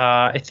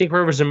 I think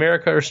Rivers of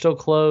America are still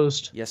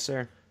closed. Yes,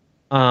 sir.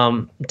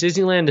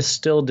 Disneyland is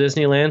still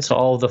Disneyland, so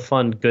all of the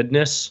fun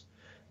goodness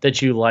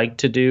that you like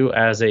to do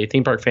as a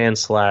theme park fan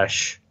 /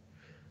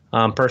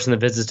 person that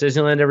visits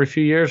Disneyland every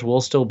few years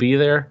will still be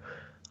there.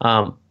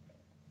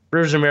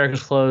 Rivers of America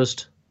is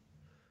closed.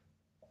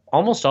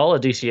 Almost all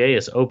of DCA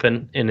is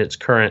open in its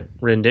current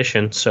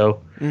rendition,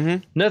 so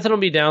nothing will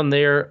be down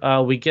there.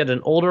 We get a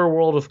different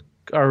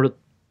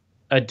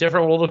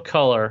World of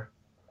Color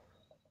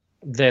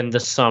than the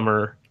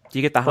summer. Do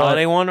you get the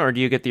holiday one, or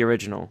do you get the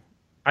original?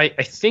 I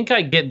think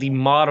I get the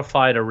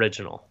modified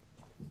original.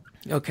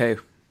 Okay.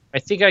 I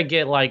think I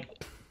get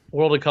like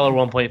World of Color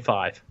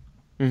 1.5.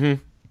 Mm-hmm.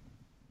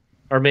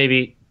 Or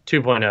maybe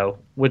 2.0,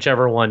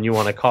 whichever one you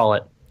want to call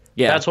it.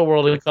 Yeah. That's what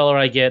World of Color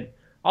I get.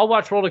 I'll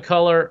watch World of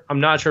Color. I'm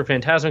not sure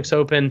Fantasmic's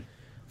open.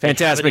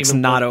 Fantasmic's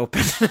not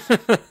open.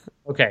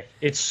 Okay.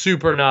 It's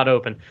super not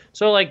open.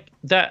 So like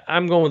that,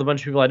 I'm going with a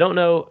bunch of people I don't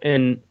know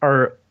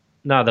or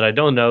not that I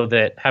don't know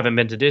that haven't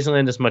been to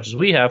Disneyland as much as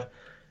we have.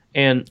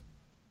 And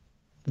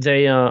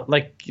they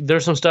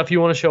there's some stuff you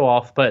want to show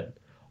off, but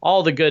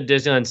all the good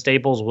Disneyland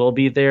staples will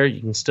be there. You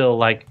can still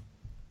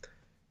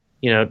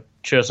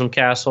show some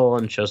Castle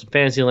and show some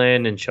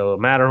Fantasyland and show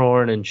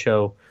Matterhorn and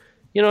show,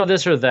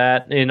 this or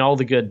that, and all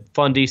the good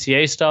fun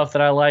DCA stuff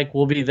that I like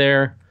will be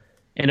there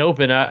and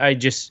open.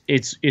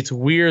 It's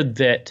weird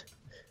that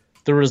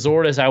the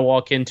resort as I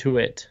walk into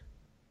it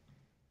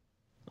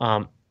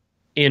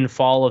in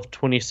fall of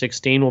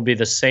 2016 will be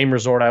the same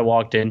resort I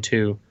walked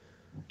into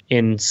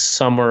in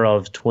summer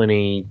of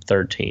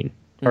 2013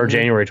 or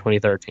January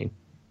 2013.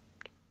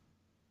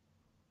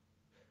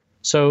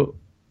 So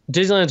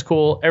Disneyland's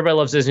cool. Everybody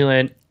loves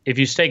Disneyland. If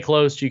you stay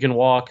close, you can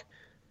walk,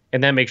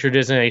 and that makes your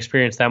Disneyland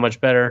experience that much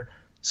better.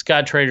 It's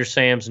got Trader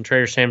Sam's, and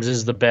Trader Sam's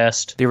is the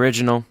best. The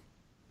original.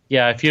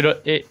 Yeah,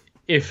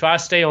 if I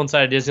stay on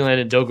site of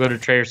Disneyland and don't go to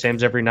Trader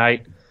Sam's every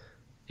night,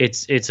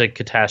 it's a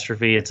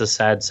catastrophe. It's a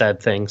sad,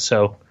 sad thing.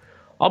 So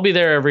I'll be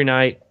there every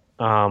night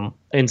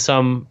in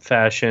some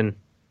fashion.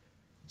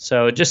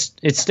 So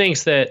it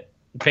stinks that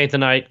Paint the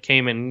Night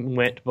came and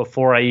went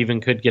before I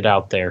even could get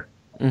out there.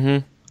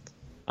 Mm-hmm.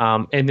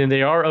 And then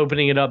they are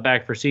opening it up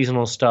back for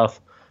seasonal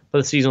stuff.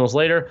 But the seasonals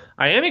later.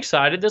 I am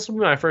excited. This will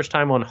be my first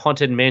time on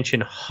Haunted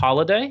Mansion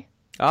Holiday.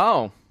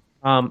 Oh.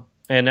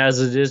 And as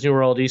a Disney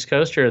World East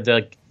Coaster,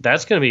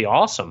 that's going to be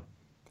awesome.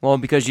 Well,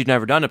 because you've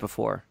never done it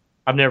before.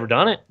 I've never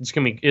done it. It's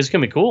gonna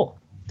be cool.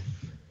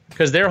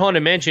 Because their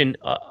Haunted Mansion,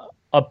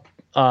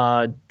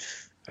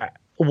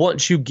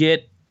 once you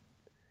get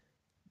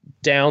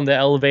down the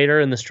elevator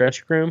in the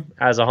stretch room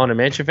as a Haunted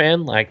Mansion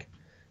fan,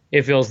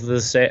 it feels the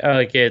same.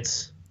 Like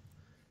it's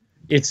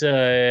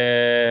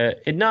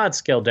not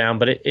scaled down,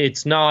 but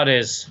it's not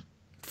as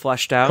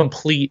fleshed out,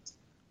 complete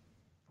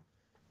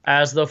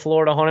as the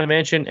Florida Haunted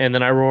Mansion. And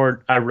then I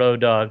rode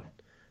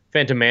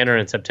Phantom Manor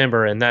in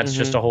September, and that's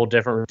just a whole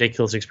different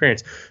ridiculous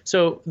experience.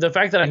 So the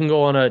fact that I can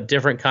go on a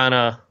different kind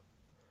of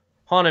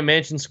Haunted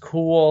Mansion's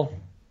cool.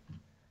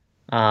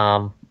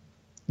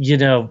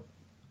 You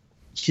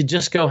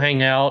just go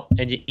hang out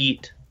and you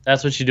eat.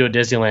 That's what you do at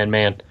Disneyland,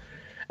 man.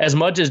 As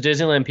much as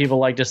Disneyland people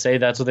like to say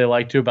that's what they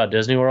like to about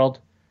Disney World,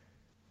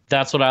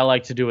 that's what I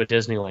like to do at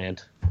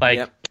Disneyland.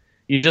 Like,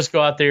 you just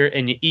go out there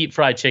and you eat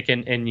fried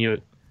chicken and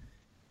you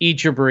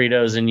eat your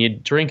burritos and you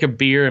drink a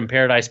beer in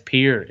Paradise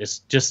Pier. It's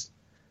just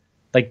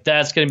like,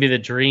 that's going to be the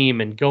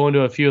dream. And going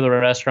to a few of the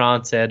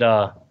restaurants at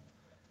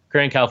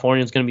Grand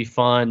California is going to be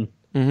fun.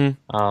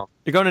 Mm-hmm.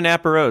 You're going to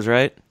Napa Rose,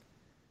 right?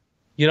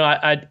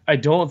 I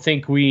don't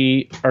think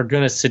we are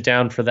going to sit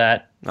down for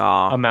that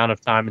amount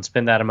of time and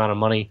spend that amount of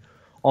money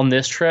on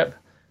this trip.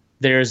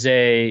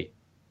 I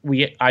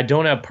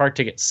don't have park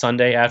tickets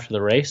Sunday after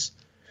the race,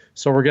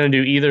 so we're going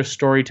to do either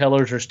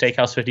Storytellers or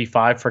Steakhouse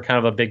 55 for kind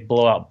of a big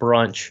blowout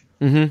brunch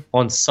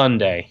on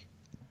Sunday,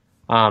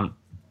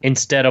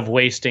 instead of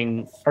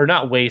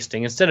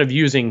instead of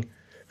using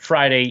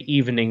Friday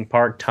evening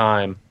park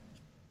time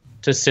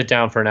to sit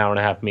down for an hour and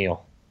a half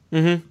meal.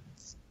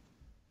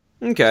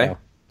 Okay. So,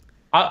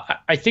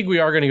 I think we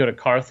are going to go to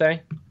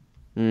Carthay.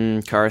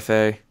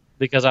 Carthay.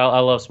 Because I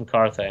love some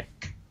Carthay.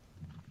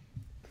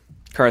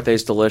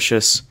 Carthay's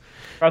delicious.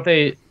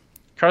 Carthay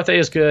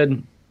is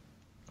good.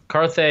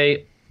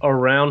 Carthay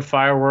around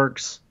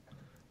fireworks,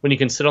 when you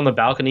can sit on the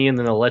balcony and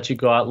then they'll let you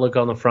go out and look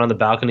on the front of the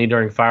balcony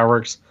during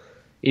fireworks,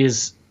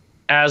 is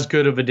as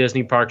good of a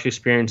Disney parks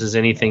experience as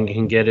anything you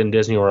can get in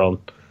Disney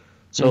World.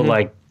 So,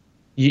 like,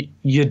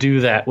 you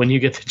do that when you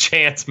get the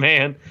chance,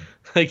 man.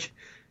 Like,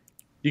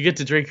 you get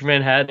to drink your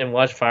Manhattan and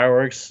watch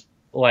fireworks,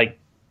 like,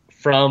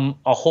 from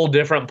a whole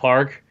different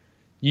park.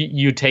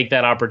 You take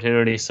that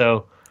opportunity.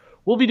 So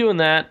we'll be doing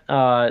that.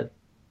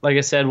 Like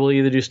I said, we'll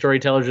either do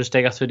Storytellers or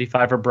Steakhouse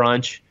 55 for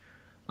brunch.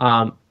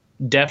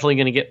 Definitely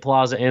going to get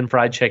Plaza Inn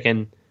fried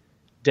chicken.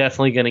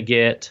 Definitely going to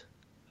get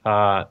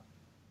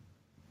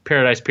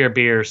Paradise Pier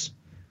beers.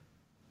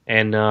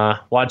 And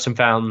watch some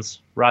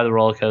fountains, ride the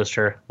roller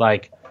coaster.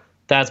 Like,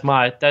 that's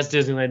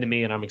Disneyland to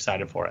me, and I'm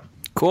excited for it.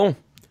 Cool.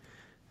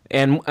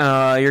 And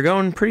you're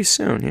going pretty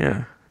soon,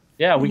 yeah.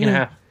 Yeah, we can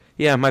have.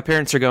 Yeah, my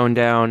parents are going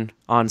down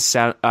on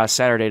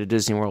Saturday to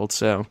Disney World,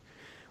 so.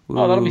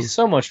 Oh, that'll be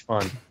so much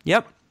fun.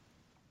 Yep.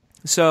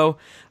 So,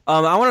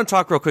 I want to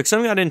talk real quick.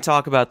 Something I didn't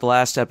talk about the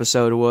last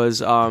episode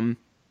was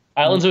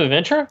Islands of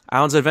Adventure?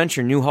 Islands of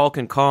Adventure, New Hulk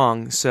and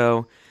Kong.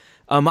 So,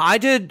 I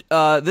did.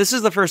 This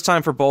is the first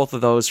time for both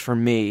of those for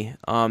me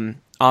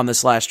on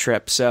this last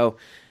trip. So,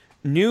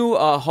 New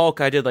Hulk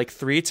I did like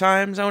 3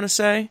 times, I want to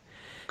say.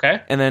 Okay.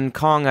 And then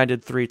Kong I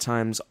did 3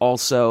 times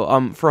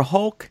also. For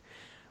Hulk,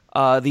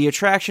 the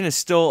attraction is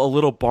still a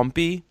little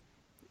bumpy.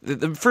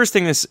 The first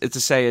thing to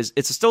say is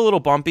it's still a little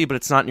bumpy, but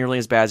it's not nearly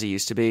as bad as it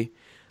used to be.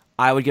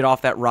 I would get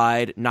off that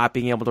ride not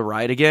being able to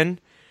ride again.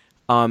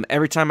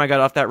 Every time I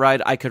got off that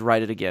ride, I could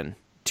ride it again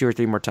 2 or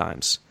 3 more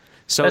times.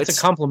 So that's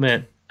a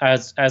compliment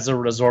as a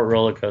resort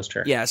roller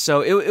coaster. Yeah,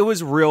 so it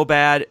was real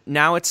bad.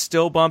 Now it's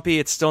still bumpy.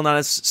 It's still not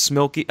as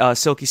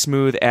silky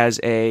smooth as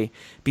a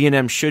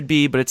B&M should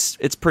be, but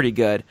it's pretty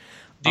good.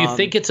 Do you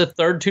think it's a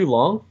third too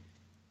long?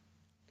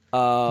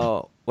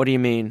 What do you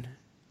mean?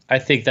 I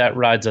think that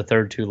ride's a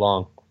third too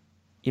long.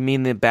 You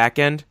mean the back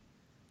end?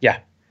 Yeah.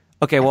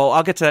 Okay, well,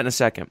 I'll get to that in a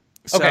second.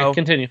 So, okay,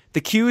 continue.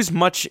 The queue's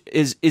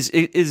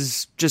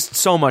is just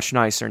so much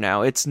nicer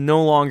now. It's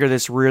no longer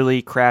this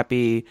really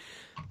crappy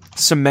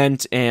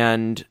cement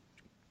and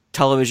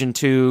television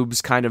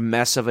tubes kind of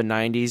mess of a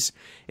 90s.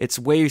 It's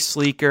way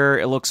sleeker.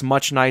 It looks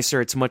much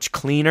nicer. It's much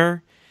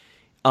cleaner.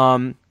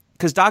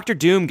 Because Doctor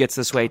Doom gets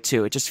this way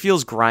too. It just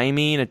feels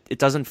grimy, and it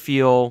doesn't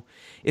feel...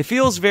 It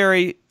feels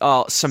very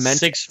cement.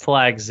 Six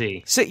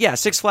Flagsy.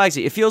 Six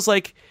Flagsy. It feels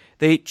like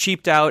they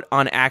cheaped out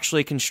on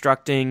actually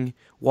constructing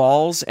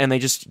walls, and they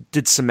just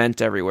did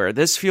cement everywhere.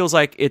 This feels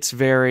like it's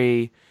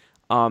very...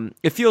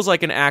 it feels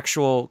like an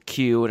actual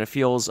queue, and it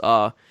feels...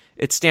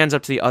 it stands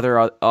up to the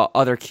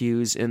other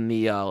queues in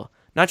the...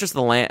 not just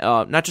the land,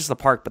 not just the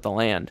park, but the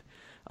land.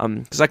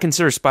 Because I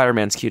consider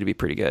Spider-Man's queue to be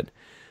pretty good.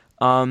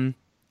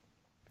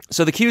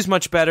 So the queue's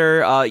much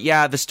better.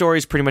 The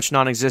story's pretty much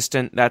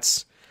non-existent.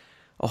 That's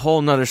a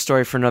whole nother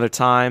story for another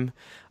time.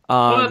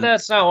 Well,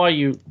 that's not why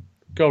you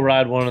go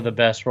ride one of the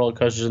best roller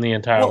coasters in the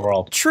entire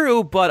world.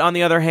 True, but on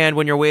the other hand,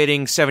 when you're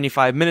waiting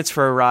 75 minutes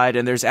for a ride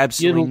and there's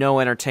absolutely no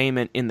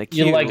entertainment in the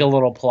queue... You like a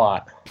little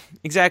plot.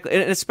 Exactly,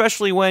 and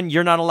especially when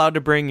you're not allowed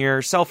to bring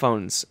your cell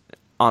phones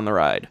on the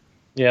ride.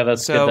 Yeah,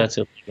 that's good. That's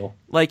illegal.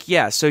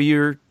 So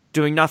you're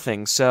doing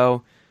nothing.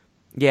 So,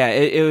 yeah,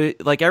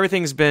 it like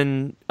everything's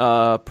been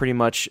pretty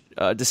much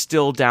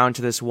distilled down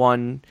to these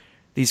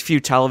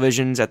few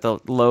televisions at the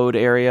load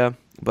area.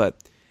 But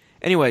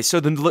anyway, so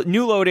the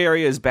new load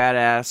area is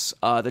badass.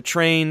 The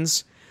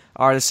trains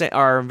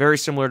are very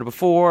similar to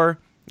before.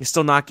 They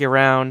still knock you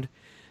around.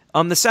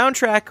 The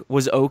soundtrack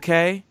was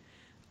okay.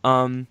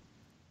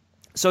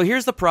 So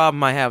here's the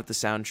problem I have with the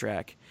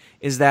soundtrack,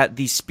 is that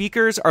the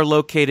speakers are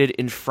located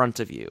in front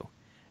of you,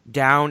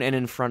 down and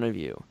in front of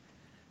you.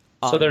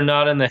 So they're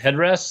not in the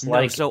headrest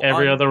like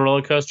every other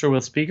roller coaster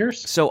with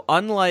speakers? So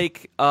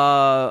unlike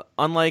Rock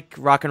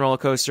and Roller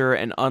Coaster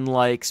and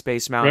unlike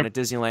Space Mountain at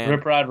Disneyland.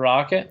 Rip Ride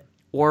Rocket?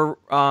 Or,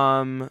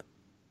 I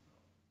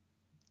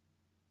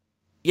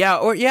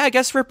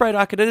guess Rip Ride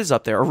Rocket is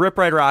up there. Or Rip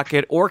Ride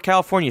Rocket or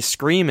California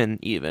Screamin'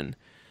 even.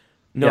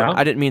 No, yeah.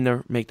 I didn't mean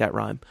to make that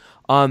rhyme.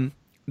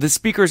 The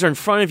speakers are in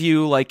front of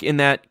you, like in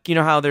that, you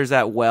know how there's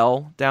that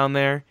well down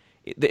there?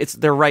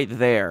 They're right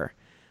there.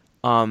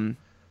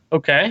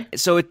 Okay.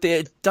 So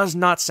it does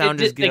not sound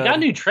as good. They got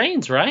new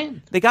trains, right?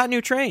 They got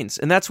new trains,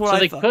 and that's what I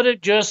thought. So they could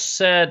have just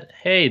said,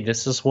 hey,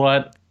 this is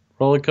what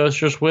roller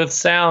coasters with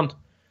sound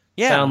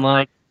sound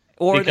like.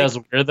 Because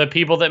we're the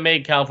people that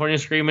made California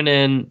Screamin'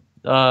 and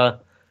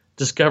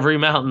Discovery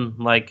Mountain.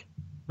 Like,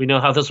 we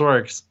know how this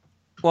works.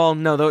 Well,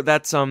 no,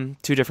 that's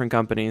two different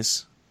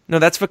companies. No,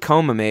 that's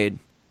Vekoma made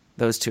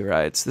those two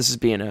rides. This is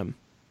B&M.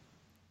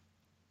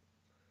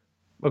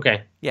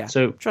 Okay. Yeah.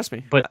 So trust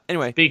me. But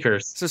anyway,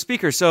 speakers.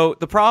 So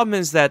the problem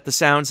is that the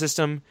sound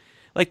system,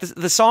 like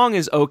the song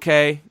is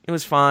okay. It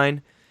was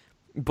fine,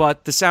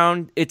 but the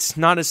sound, it's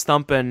not as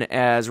thumping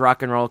as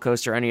Rock and Roller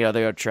Coaster or any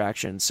other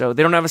attraction. So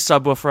they don't have a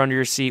subwoofer under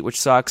your seat,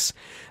 which sucks.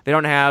 They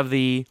don't have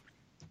the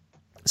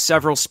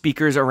several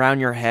speakers around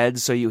your head,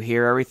 so you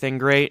hear everything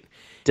great.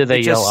 Did they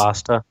yell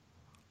Asta?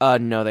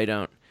 No, they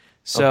don't.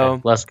 So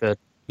okay, less good.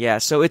 Yeah,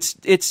 so that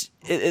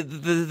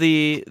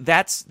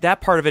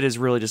part of it is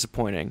really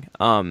disappointing.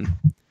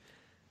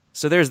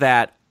 So there's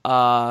that.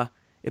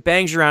 It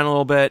bangs around a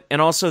little bit,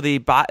 and also the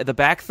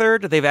back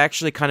third, they've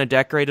actually kind of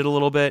decorated a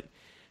little bit.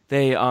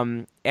 They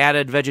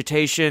added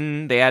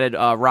vegetation, they added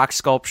rock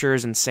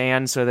sculptures and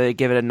sand, so they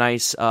give it a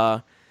nice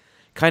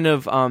kind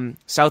of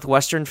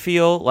southwestern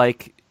feel,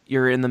 like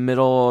you're in the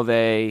middle of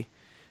a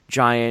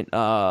giant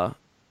a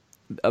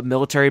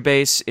military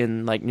base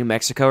in like New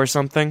Mexico or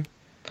something.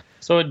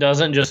 So it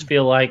doesn't just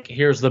feel like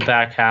here's the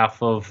back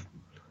half of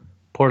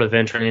Port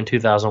Adventure in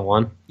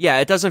 2001? Yeah,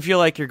 it doesn't feel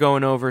like you're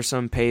going over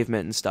some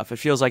pavement and stuff. It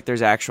feels like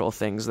there's actual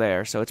things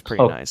there, so it's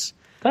pretty nice.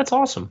 That's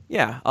awesome.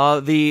 Yeah,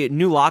 the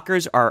new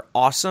lockers are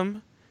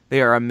awesome.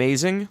 They are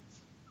amazing.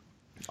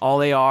 All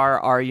they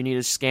are you need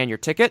to scan your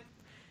ticket,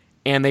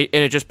 and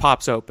it just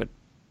pops open.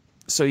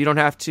 So you don't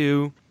have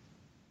to.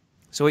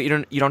 So you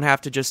don't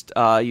have to just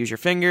use your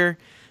finger.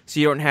 So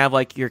you don't have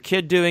like your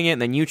kid doing it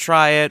and then you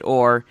try it,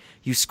 or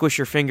you squish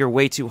your finger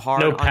way too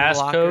hard. No on the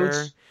locker.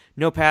 passcodes.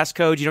 No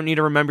passcode. You don't need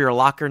to remember your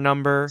locker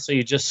number. So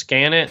you just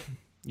scan it.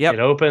 Yep. It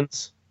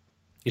opens.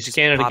 You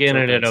scan it again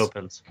and it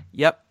opens.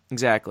 Yep.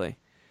 Exactly.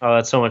 Oh,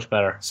 that's so much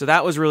better. So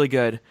that was really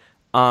good.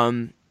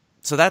 So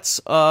that's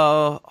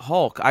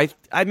Hulk. I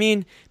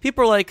mean,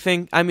 people are like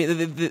I'm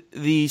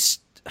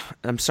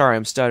sorry,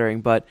 I'm stuttering,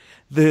 but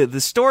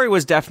the story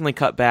was definitely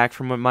cut back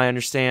from what I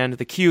understand.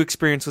 The queue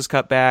experience was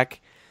cut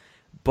back.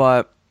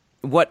 But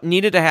what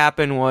needed to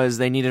happen was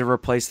they needed to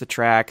replace the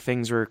track.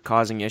 Things were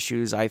causing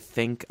issues, I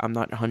think. I'm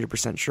not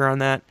 100% sure on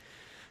that.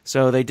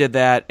 So they did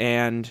that,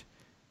 and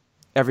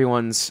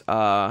everyone's...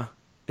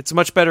 it's a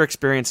much better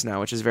experience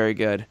now, which is very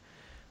good.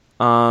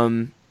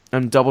 I'm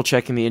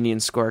double-checking the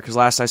Indian score, because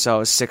last I saw it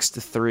was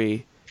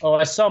 6-3. Oh,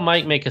 I saw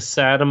Mike make a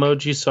sad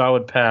emoji, so I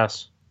would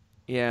pass.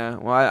 Yeah,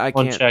 well, I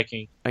can't...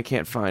 checking. I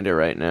can't find it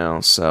right now,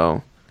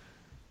 so...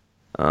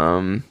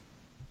 I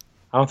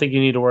don't think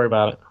you need to worry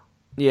about it.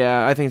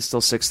 Yeah, I think it's still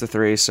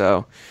 6-3,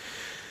 so...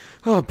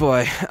 Oh,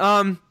 boy.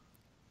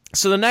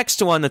 So the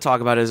next one to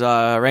talk about is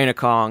Reign of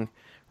Kong,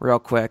 real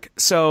quick.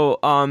 So,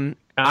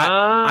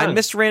 I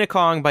missed Reign of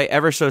Kong by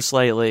ever so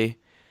slightly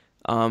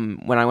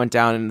when I went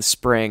down in the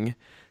spring.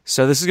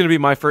 So this is going to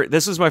be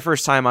this was my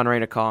first time on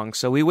Reign of Kong.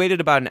 So we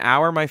waited about an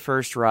hour my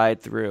first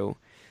ride through,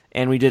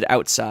 and we did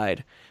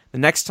outside. The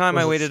next time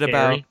I waited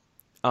about...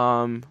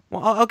 well,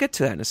 I'll get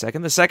to that in a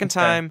second. The second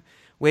time,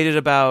 waited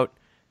about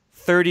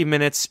 30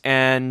 minutes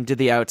and did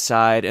the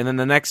outside, and then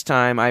the next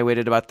time I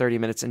waited about 30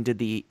 minutes and did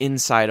the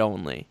inside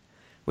only,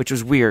 which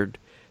was weird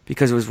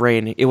because it was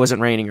raining. It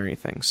wasn't raining or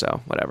anything,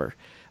 so whatever.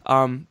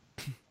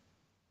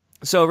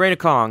 So Reign of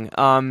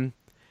Kong.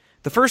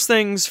 The first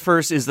things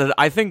first is that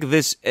I think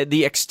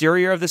the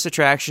exterior of this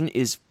attraction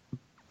is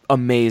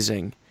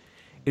amazing.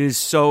 It is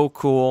so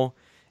cool.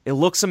 It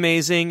looks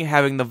amazing.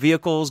 Having the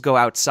vehicles go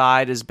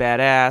outside is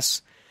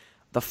badass.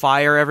 The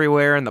fire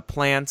everywhere and the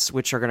plants,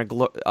 which are going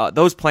to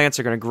those plants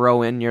are going to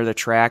grow in near the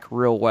track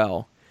real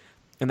well.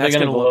 And that's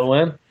going to glow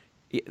in?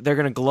 They're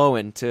going to glow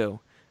in, too.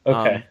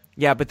 Okay.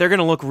 Yeah, but they're going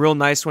to look real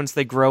nice once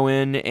they grow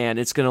in, and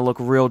it's going to look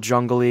real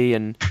jungly,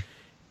 and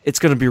it's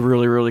going to be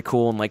really, really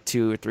cool in like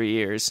 2 or 3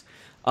 years.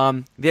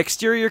 The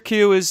exterior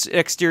queue is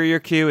exterior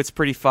queue. It's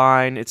pretty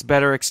fine. It's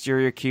better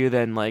exterior queue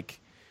than like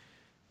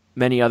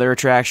many other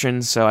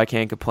attractions, so I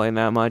can't complain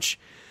that much.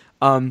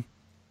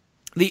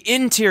 The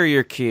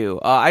interior queue,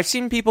 I've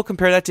seen people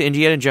compare that to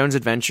Indiana Jones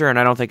Adventure, and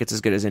I don't think it's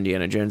as good as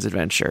Indiana Jones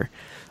Adventure.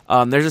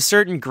 There's a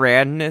certain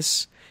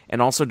grandness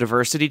and also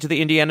diversity to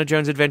the Indiana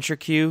Jones Adventure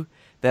queue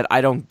that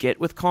I don't get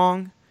with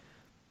Kong.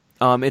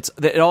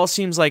 It all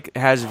seems like it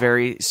has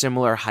very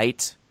similar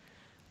height.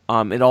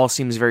 It all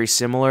seems very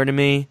similar to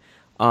me.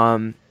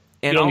 And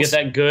you don't get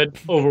that good,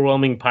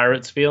 overwhelming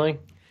Pirates feeling?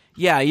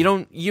 Yeah, you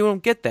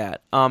don't get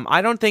that.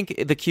 I don't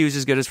think the queue is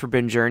as good as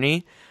Forbidden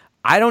Journey.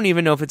 I don't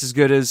even know if it's as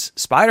good as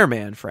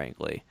Spider-Man,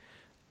 frankly.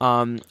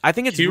 I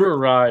think it's queue or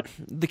ride?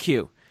 The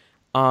queue.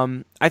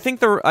 I think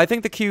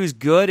the queue is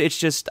good. It's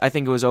just I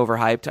think it was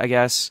overhyped, I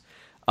guess.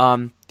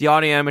 The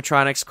audio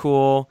animatronic's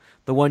cool.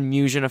 The one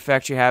Musion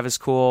effect you have is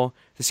cool.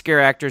 The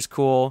scare actor's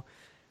cool.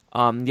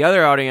 The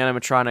other audio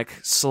animatronic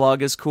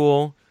slug is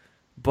cool.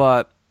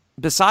 But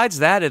besides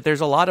that,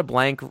 there's a lot of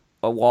blank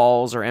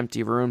walls or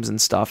empty rooms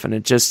and stuff, and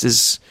it just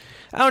is.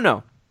 I don't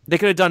know. They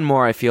could have done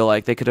more. I feel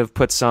like they could have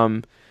put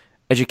some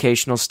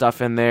educational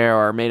stuff in there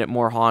or made it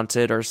more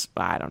haunted, or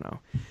I don't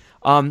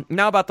know.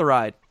 Now about the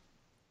ride.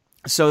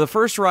 So the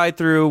first ride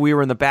through, we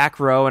were in the back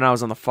row, and I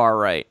was on the far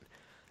right.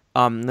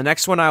 The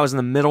next one I was in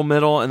the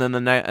middle, and then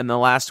the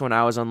last one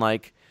I was on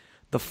like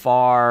the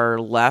far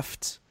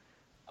left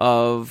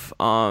of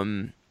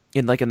in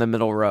the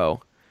middle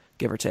row,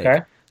 give or take.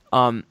 Okay.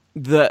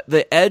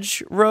 The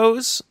edge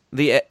rows,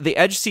 the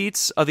edge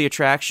seats of the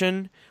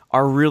attraction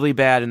are really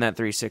bad in that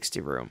 360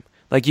 room.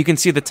 Like you can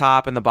see the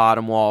top and the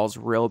bottom walls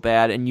real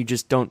bad, and you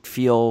just don't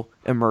feel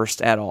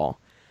immersed at all.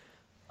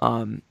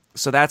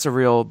 So that's a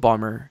real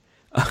bummer.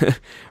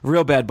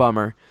 Real bad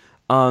bummer.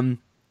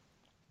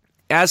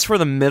 As for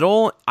the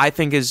middle, I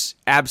think is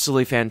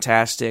absolutely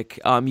fantastic.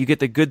 You get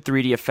the good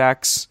 3D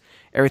effects.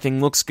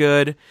 Everything looks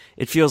good.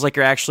 It feels like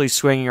you're actually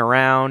swinging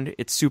around.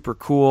 It's super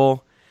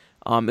cool.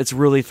 It's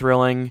really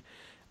thrilling.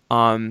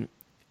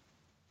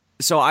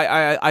 So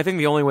I think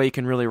the only way you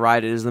can really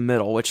ride it is the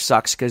middle, which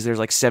sucks because there's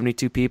like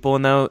 72 people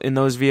in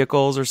those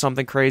vehicles or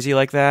something crazy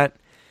like that.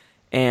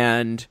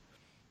 And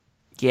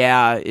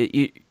yeah,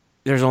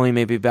 there's only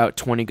maybe about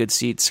 20 good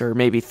seats or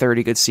maybe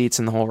 30 good seats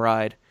in the whole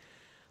ride.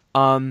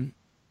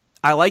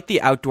 I like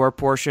the outdoor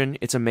portion.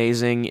 It's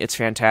amazing. It's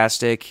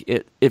fantastic.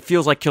 It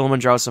feels like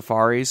Kilimanjaro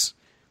Safaris,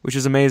 which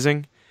is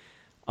amazing.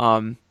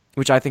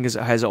 Which I think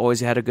has always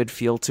had a good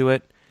feel to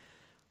it.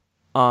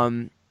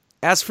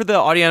 As for the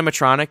audio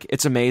animatronic,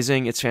 it's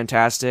amazing. It's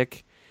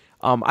fantastic.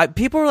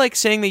 People are like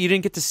saying that you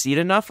didn't get to see it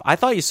enough. I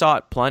thought you saw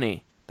it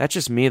plenty. That's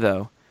just me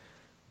though.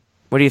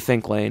 What do you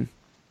think, Lane?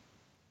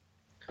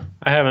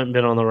 I haven't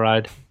been on the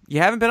ride. You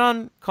haven't been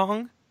on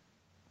Kong?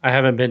 I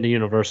haven't been to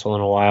Universal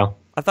in a while.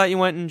 I thought you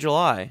went in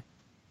July.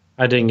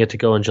 I didn't get to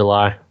go in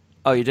July.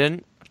 Oh, you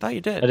didn't? I thought you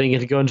did. I didn't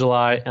get to go in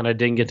July, and I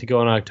didn't get to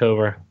go in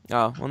October.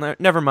 Oh, well,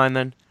 never mind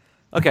then.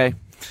 Okay.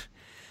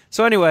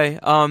 So anyway,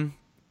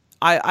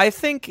 I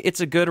think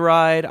it's a good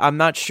ride. I'm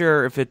not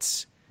sure if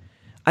it's...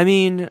 I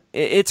mean,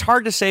 it's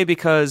hard to say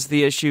because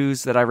the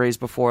issues that I raised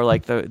before,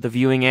 like the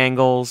viewing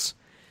angles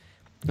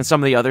and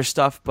some of the other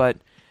stuff, but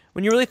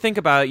when you really think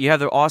about it, you have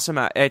the awesome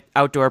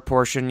outdoor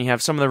portion, you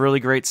have some of the really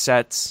great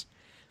sets,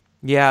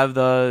 you have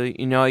the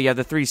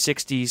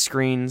 360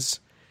 screens,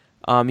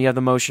 you have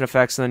the motion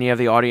effects, and then you have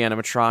the audio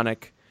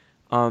animatronic.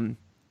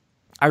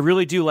 I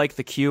really do like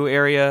the queue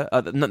area,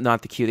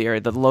 not the queue,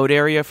 the load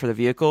area for the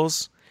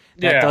vehicles.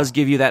 That does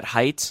give you that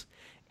height,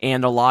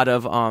 and a lot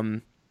of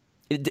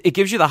it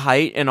gives you the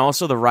height, and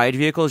also the ride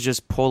vehicles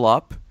just pull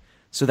up,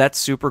 so that's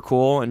super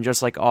cool. And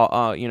just like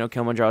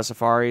Kilimanjaro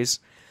Safaris,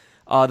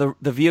 the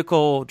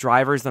vehicle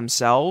drivers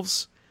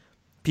themselves,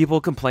 people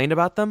complained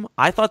about them.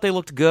 I thought they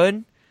looked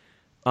good.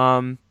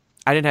 I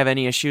didn't have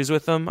any issues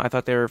with them. I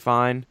thought they were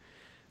fine.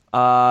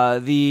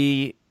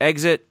 The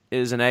exit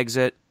is an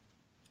exit,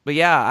 but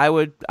yeah,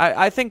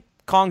 I think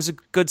Kong's a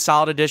good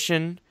solid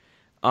addition.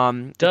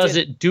 Does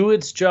it do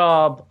its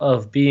job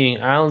of being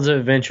Islands of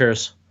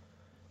Adventure's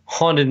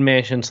Haunted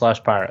Mansion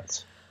 /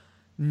 Pirates?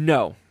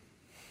 No.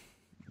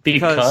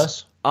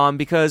 Because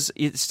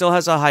it still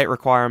has a height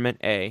requirement,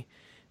 A.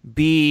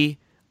 B,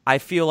 I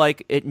feel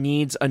like it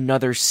needs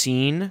another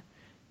scene.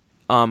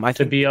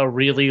 To be a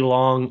really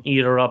long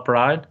eat-her-up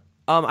ride?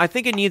 I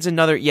think it needs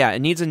another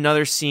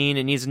scene,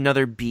 it needs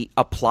another beat,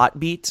 a plot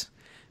beat.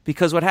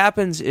 Because what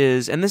happens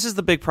is, and this is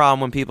the big problem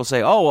when people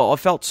say, oh, well, it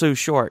felt so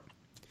short.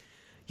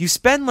 You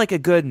spend like a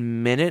good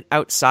minute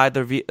outside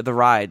the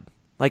ride,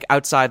 like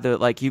outside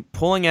you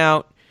pulling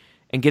out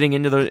and getting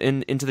into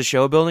the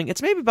show building.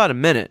 It's maybe about a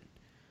minute,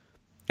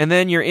 and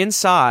then you're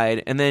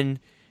inside, and then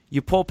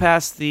you pull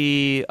past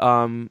the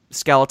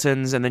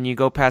skeletons, and then you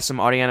go past some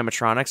audio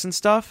animatronics and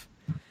stuff.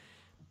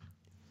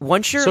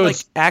 Once you're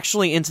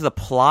actually into the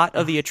plot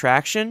of the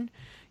attraction,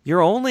 you're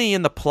only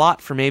in the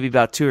plot for maybe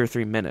about 2 or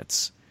 3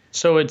 minutes.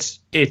 So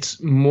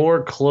it's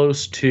more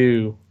close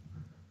to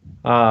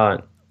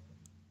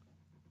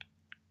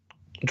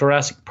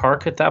Jurassic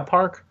Park at that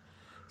park,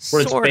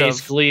 where it's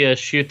basically a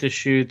shoot the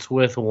shoots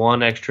with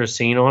one extra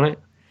scene on it.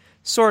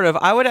 Sort of.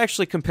 I would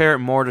actually compare it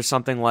more to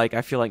something like,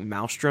 I feel like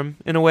Maelstrom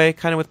in a way,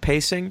 kind of with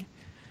pacing.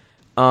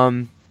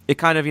 It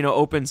kind of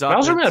opens up.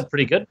 Maelstrom had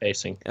pretty good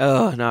pacing.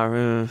 Oh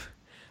no.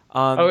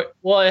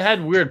 Well, it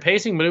had weird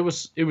pacing, but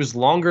it was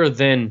longer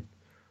than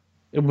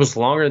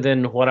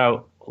what I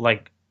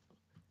like.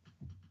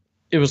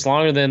 It was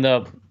longer than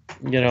the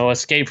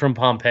Escape from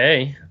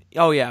Pompeii.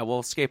 Oh yeah,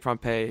 well, Escape from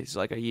Pompeii is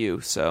like a U.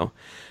 So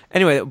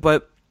anyway,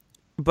 but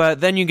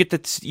then you get the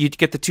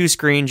 2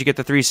 screens, you get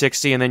the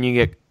 360, and then you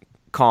get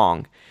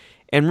Kong,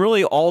 and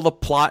really all the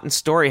plot and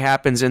story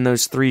happens in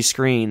those 3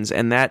 screens,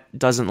 and that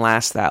doesn't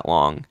last that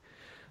long.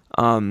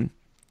 And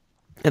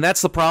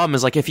that's the problem.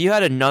 Is like if you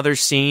had another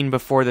scene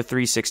before the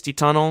 360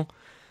 tunnel,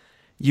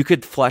 you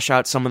could flesh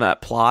out some of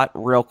that plot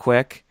real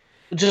quick.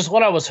 Just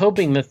what I was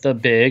hoping that the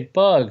big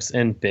bugs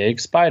and big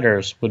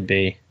spiders would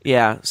be.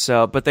 Yeah.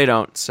 So, but they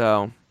don't.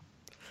 So.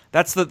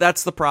 That's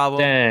the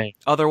problem. Dang.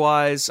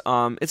 Otherwise,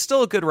 it's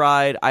still a good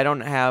ride. I don't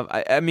have.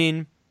 I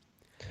mean,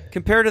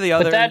 compared to the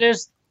other, but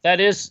that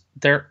is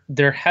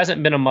there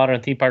hasn't been a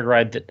modern theme park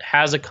ride that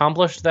has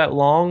accomplished that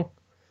long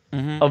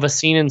of a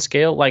scene and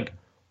scale. Like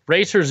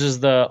Racers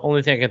is the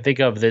only thing I can think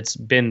of that's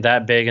been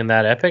that big and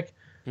that epic,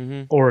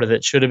 or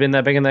that should have been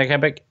that big and that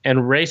epic.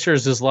 And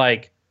Racers is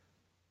like,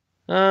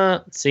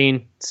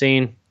 scene,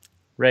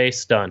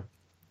 race, done.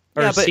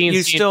 Or yeah, but scene,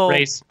 you still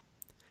race,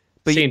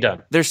 but scene,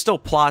 done. There's still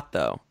plot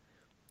though.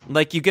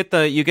 Like you get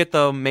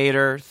the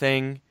Mater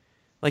thing,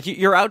 like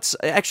you're out.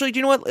 Actually, do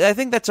you know what? I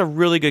think that's a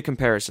really good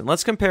comparison.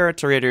 Let's compare it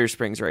to Radiator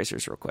Springs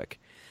Racers real quick.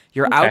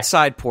 Your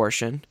outside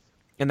portion,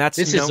 and that's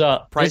this is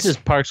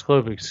Park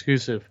Scope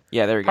exclusive.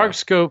 Yeah, there you go. Park Park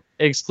Scope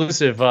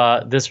exclusive.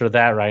 This or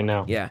that right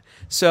now. Yeah.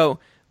 So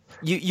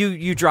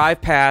you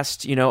drive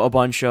past a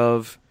bunch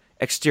of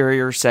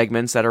exterior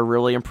segments that are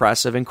really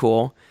impressive and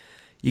cool.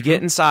 You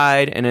get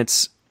inside, and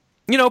it's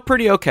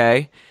pretty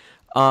okay.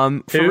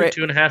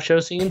 2.5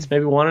 show scenes,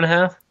 maybe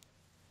 1.5.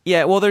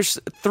 Yeah, well, there's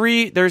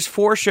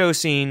 4 show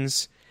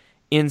scenes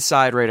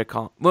inside Rate of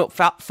Kong. Well,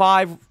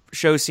 5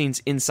 show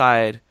scenes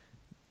inside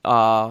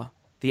the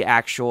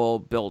actual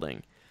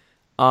building.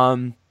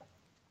 For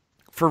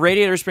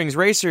Radiator Springs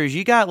Racers,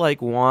 you got like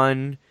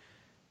 3,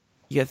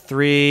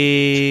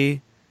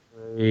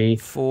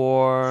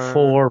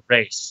 4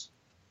 race.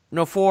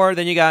 No, 4.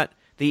 Then you got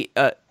the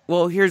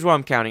well, here's what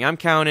I'm counting. I'm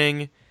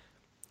counting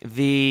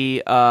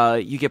the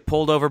you get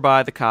pulled over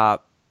by the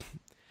cop.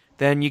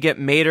 Then you get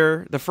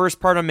Mater, the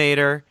first part of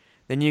Mater.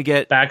 Then you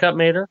get backup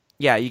Mater.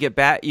 Yeah, you get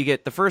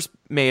the first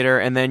Mater,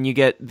 and then you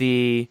get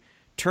the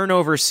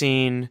turnover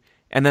scene,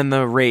 and then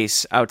the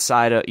race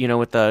outside of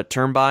with the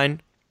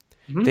turbine.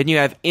 Then you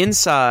have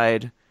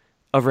inside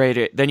of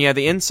Radiator. Then you have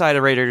the inside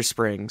of Radiator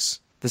Springs,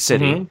 the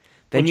city.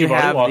 Then you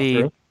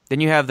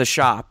have the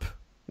shop,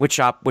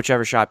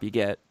 whichever shop you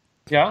get.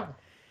 Yeah.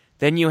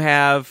 Then you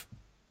have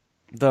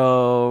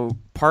the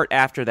part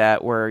after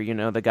that where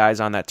the guy's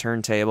on that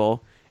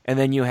turntable. And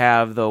then you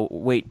have the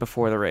wait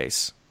before the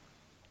race.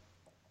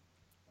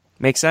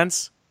 Make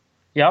sense?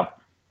 Yep.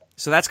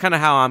 So that's kind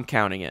of how I'm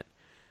counting it.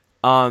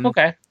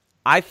 Okay.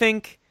 I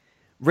think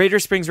Radiator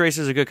Springs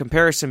Racer is a good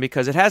comparison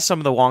because it has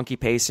some of the wonky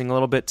pacing a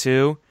little bit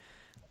too.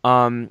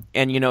 And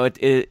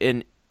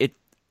it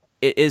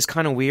is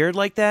kind of weird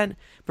like that.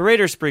 But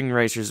Radiator Springs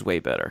Racer is way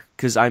better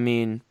because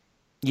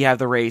you have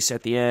the race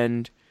at the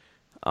end.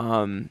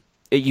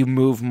 You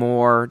move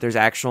more. There's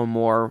actual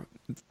more,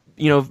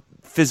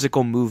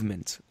 physical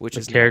movement, which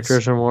is characters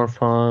nice. Are more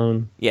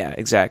fun. Yeah,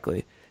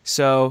 exactly.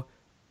 So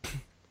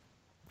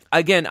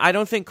again, I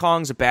don't think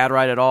Kong's a bad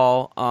ride at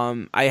all.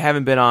 I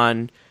haven't been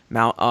on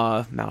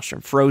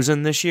Maelstrom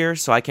Frozen this year,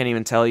 so I can't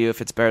even tell you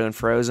if it's better than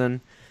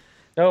Frozen.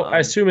 No, I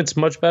assume it's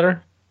much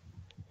better.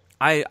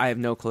 I have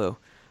no clue.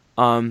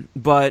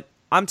 But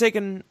I'm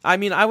taking.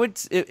 I would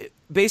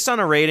based on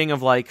a rating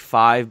of like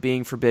 5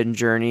 being Forbidden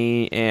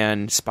Journey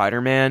and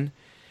Spider-Man,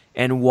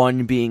 and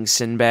 1 being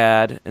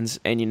Sinbad, and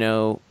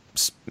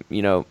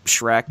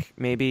Shrek,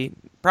 maybe.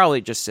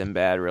 Probably just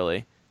Sinbad,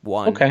 really.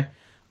 1. Okay.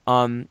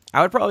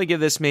 I would probably give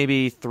this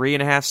maybe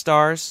 3.5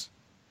 stars.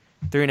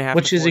 3.5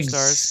 which is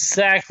stars.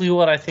 Exactly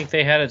what I think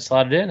they had it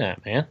slotted in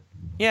at, man.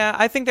 Yeah,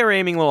 I think they were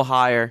aiming a little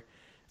higher.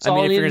 If you're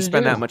going to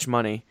spend that much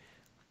money.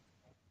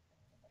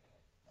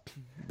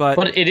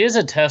 But it is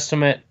a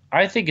testament.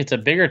 I think it's a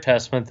bigger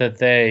testament that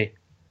they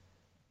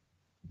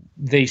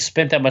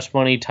spent that much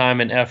money,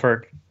 time, and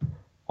effort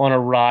on a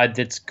ride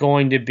that's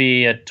going to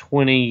be a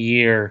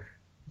 20-year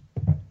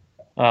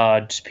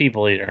just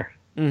people eater.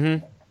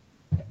 Mm-hmm.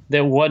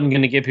 That wasn't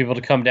going to get people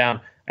to come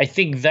down. I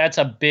think that's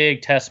a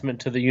big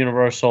testament to the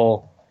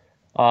Universal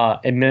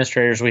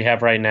administrators we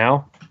have right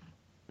now,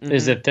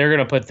 is that they're going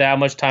to put that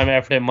much time,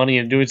 effort, and money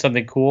into doing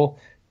something cool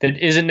that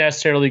isn't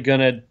necessarily going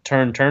to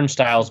turn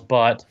turnstiles,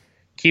 but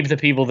keep the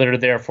people that are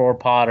there for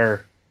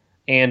Potter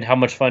and how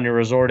much fun your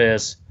resort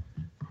is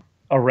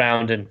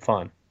around and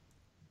fun.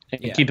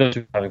 And keep those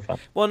people having fun.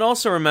 Well, and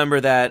also remember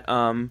that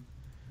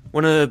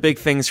one of the big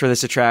things for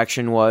this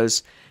attraction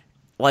was,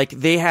 like,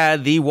 they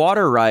had the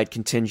water ride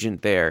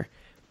contingent there.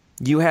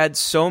 You had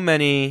so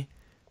many,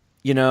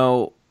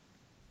 So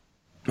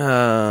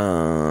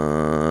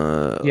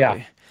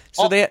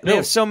they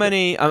have so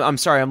many. I'm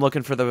sorry. I'm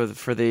looking for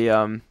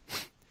the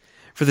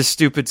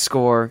stupid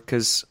score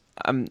because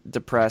I'm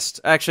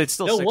depressed. Actually, it's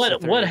still. No,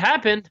 what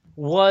happened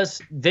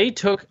was they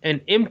took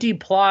an empty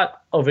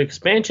plot of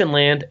expansion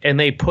land and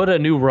they put a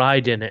new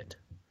ride in it.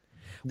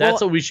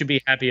 That's what we should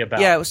be happy about.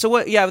 Yeah. So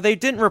what? Yeah, they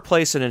didn't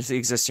replace an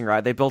existing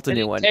ride. They built a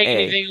new one. Take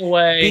anything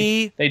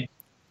away.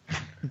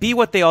 B,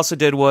 what they also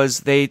did was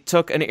they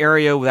took an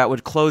area that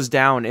would close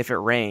down if it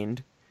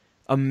rained,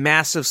 a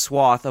massive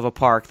swath of a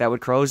park that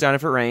would close down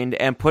if it rained,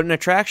 and put an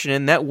attraction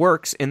in that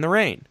works in the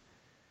rain.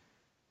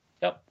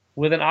 Yep,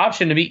 with an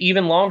option to be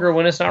even longer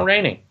when it's not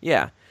raining.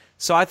 Yeah,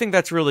 so I think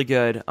that's really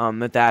good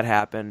that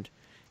happened,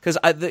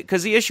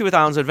 because the issue with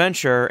Islands of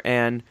Adventure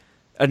and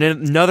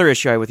another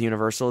issue I have with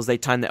Universal is they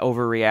tend to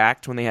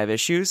overreact when they have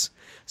issues.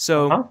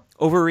 So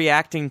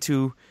overreacting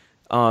to,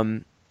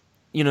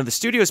 the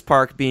Studios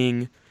Park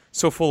being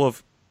so full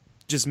of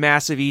just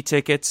massive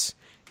e-tickets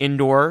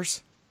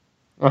indoors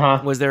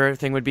was their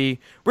thing would be,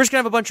 we're just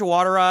going to have a bunch of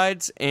water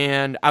rides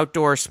and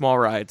outdoor small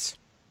rides.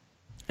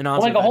 And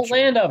we'll make a whole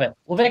land of it.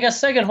 We'll make a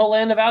second whole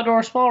land of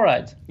outdoor small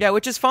rides. Yeah,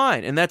 which is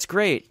fine. And that's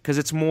great because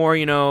it's more,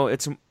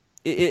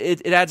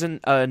 it adds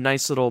a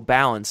nice little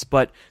balance.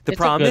 But the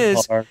problem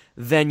is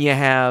then you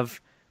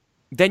have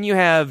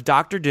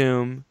Doctor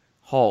Doom,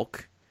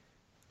 Hulk,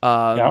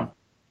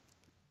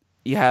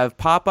 you have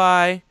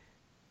Popeye,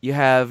 you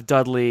have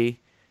Dudley,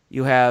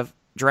 you have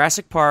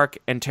Jurassic Park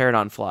and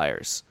Pterodon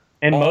Flyers.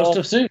 And most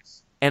of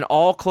Zeus. And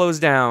all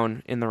closed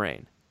down in the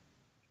rain.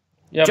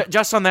 Yep.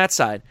 Just on that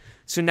side.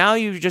 So now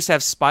you just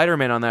have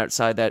Spider-Man on that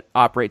side that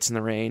operates in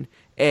the rain,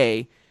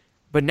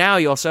 but now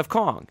you also have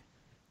Kong.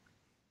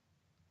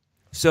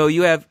 So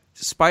you have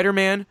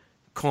Spider-Man,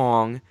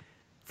 Kong,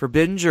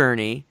 Forbidden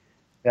Journey,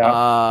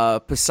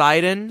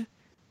 Poseidon,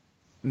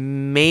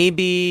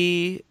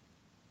 maybe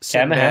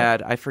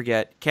Sinbad, I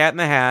forget, Cat in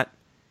the Hat,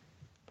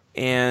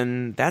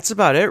 and that's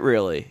about it,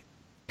 really.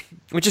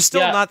 Which is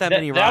still not that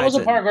many rides. That was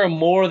a park where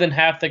more than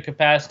half the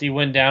capacity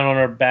went down on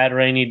a bad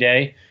rainy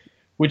day,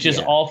 which is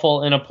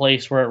awful in a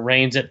place where it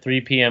rains at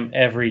 3 p.m.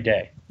 every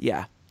day.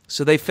 Yeah,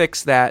 so they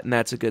fixed that, and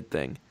that's a good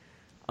thing.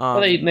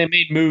 They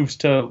made moves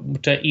to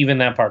even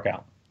that park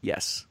out.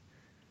 Yes.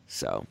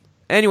 So,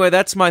 anyway,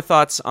 that's my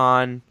thoughts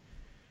on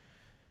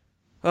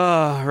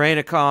Reign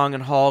of Kong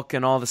and Hulk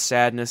and all the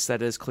sadness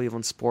that is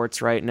Cleveland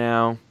sports right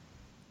now.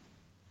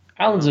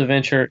 Islands of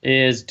Adventure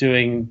is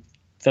doing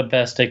the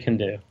best it can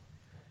do.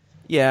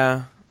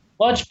 Yeah.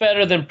 Much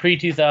better than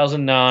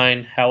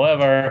pre-2009.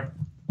 However,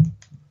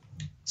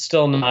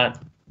 still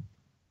not.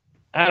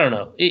 I don't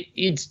know.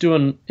 It's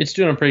doing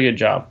a pretty good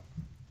job.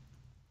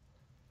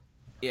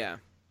 Yeah.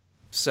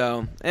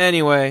 So,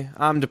 anyway,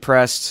 I'm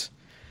depressed.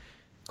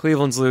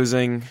 Cleveland's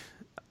losing.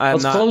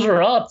 Let's close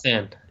her up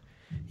then.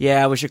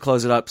 Yeah, we should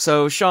close it up.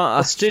 So, Sean...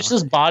 Let's stitch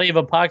this body of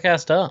a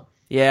podcast up.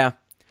 Yeah.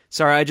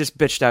 Sorry, I just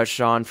bitched out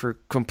Sean for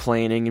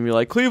complaining and be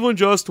like, Cleveland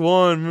just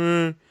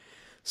won.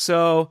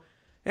 So,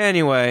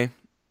 anyway.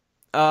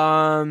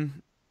 Lane,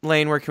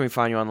 where can we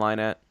find you online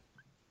at?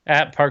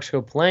 At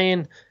Parkscope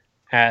Lane,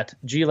 at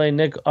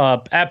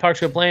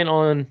Parkscope Lane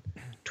on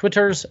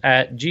Twitters,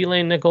 at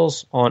Glane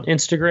Nichols on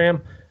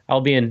Instagram.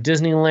 I'll be in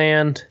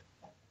Disneyland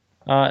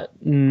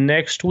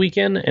next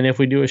weekend, and if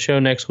we do a show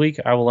next week,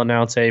 I will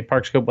announce a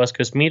Parkscope West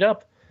Coast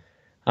meetup.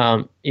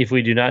 If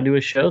we do not do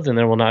a show, then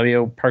there will not be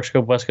a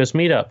Parkscope West Coast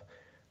meetup.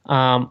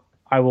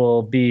 I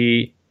will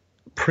be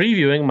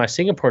previewing my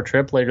Singapore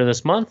trip later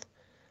this month.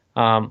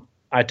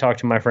 I talked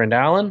to my friend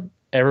Alan,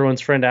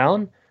 everyone's friend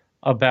Alan,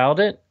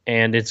 about it,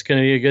 and it's going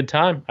to be a good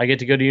time. I get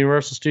to go to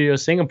Universal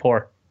Studios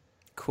Singapore.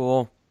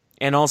 Cool.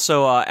 And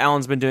also,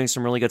 Alan's been doing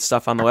some really good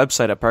stuff on the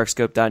website at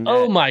parkscope.net.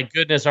 Oh my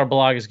goodness, our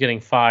blog is getting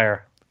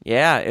fire.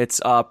 Yeah, it's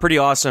pretty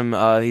awesome.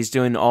 He's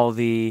doing all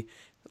the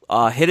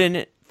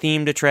hidden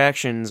themed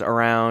attractions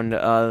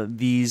around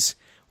these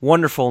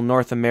wonderful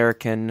North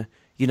American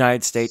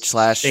United States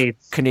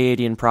 /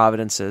 Canadian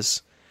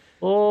providences.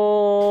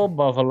 Oh,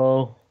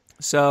 Buffalo.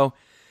 So,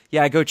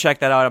 yeah, go check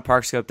that out at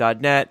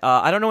parkscope.net.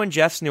 I don't know when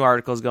Jeff's new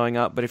article is going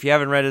up, but if you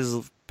haven't read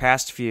his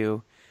past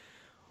few,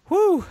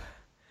 whoo.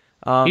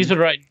 He's been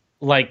writing,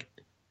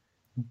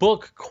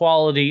 book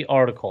quality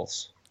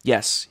articles.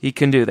 Yes, he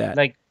can do that.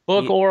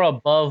 Or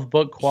above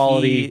book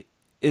quality.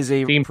 He is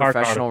a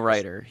professional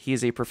writer.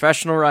 He's a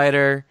professional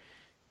writer.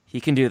 He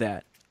can do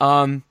that.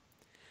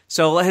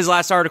 So his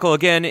last article,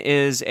 again,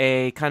 is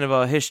a kind of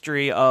a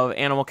history of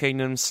Animal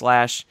Kingdom /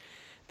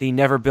 the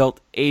never-built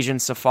Asian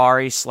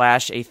safari /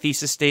 a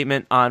thesis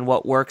statement on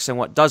what works and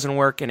what doesn't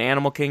work in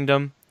Animal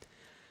Kingdom.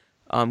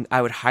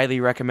 I would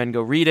highly recommend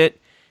go read it.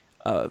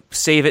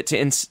 Save it to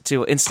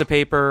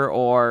Instapaper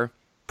or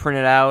print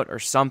it out or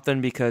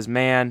something because,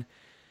 man...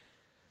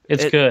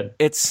 It's good.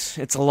 It's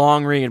a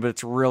long read, but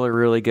it's really,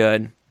 really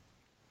good.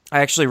 I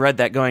actually read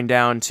that going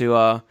down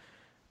to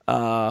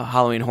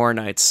Halloween Horror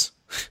Nights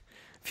a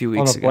few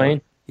weeks ago. On the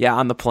plane? Yeah,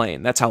 on the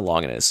plane. That's how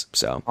long it is.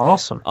 So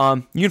awesome.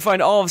 You can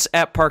find all of us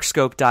at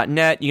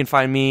parkscope.net. You can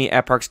find me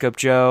at Parkscope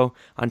Joe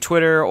on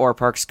Twitter or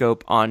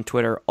Parkscope on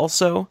Twitter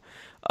also.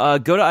 Go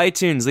to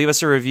iTunes. Leave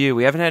us a review.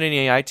 We haven't had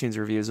any iTunes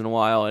reviews in a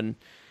while, and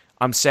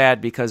I'm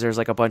sad because there's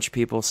a bunch of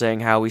people saying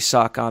how we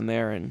suck on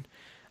there, and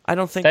I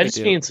don't think that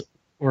just means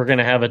we're going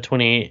to have a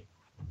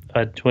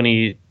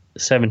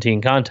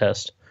 2017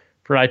 contest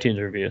for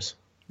iTunes reviews.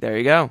 There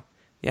you go.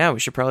 Yeah, we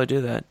should probably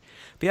do that.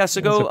 But yeah,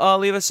 so go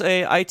leave us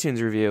a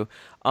iTunes review.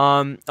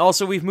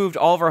 Also, we've moved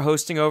all of our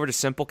hosting over to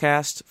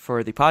Simplecast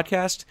for the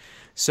podcast.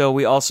 So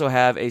we also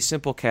have a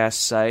Simplecast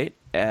site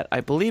at, I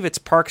believe it's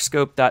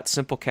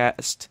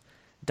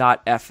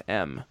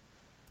parkscope.simplecast.fm.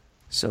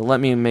 So let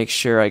me make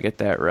sure I get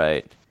that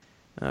right.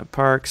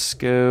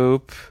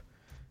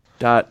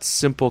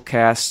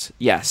 Parkscope.simplecast.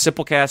 Yeah,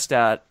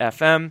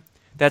 simplecast.fm.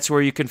 That's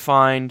where you can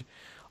find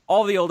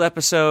all the old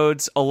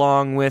episodes,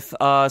 along with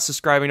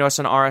subscribing to us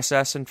on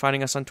RSS and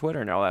finding us on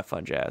Twitter and all that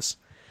fun jazz.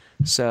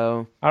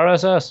 So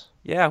RSS.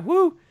 Yeah,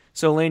 woo.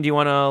 So Lane, do you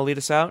want to lead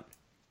us out?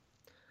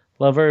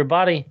 Love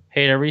everybody,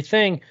 hate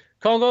everything.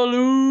 Congo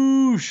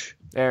Loosh.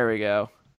 There we go.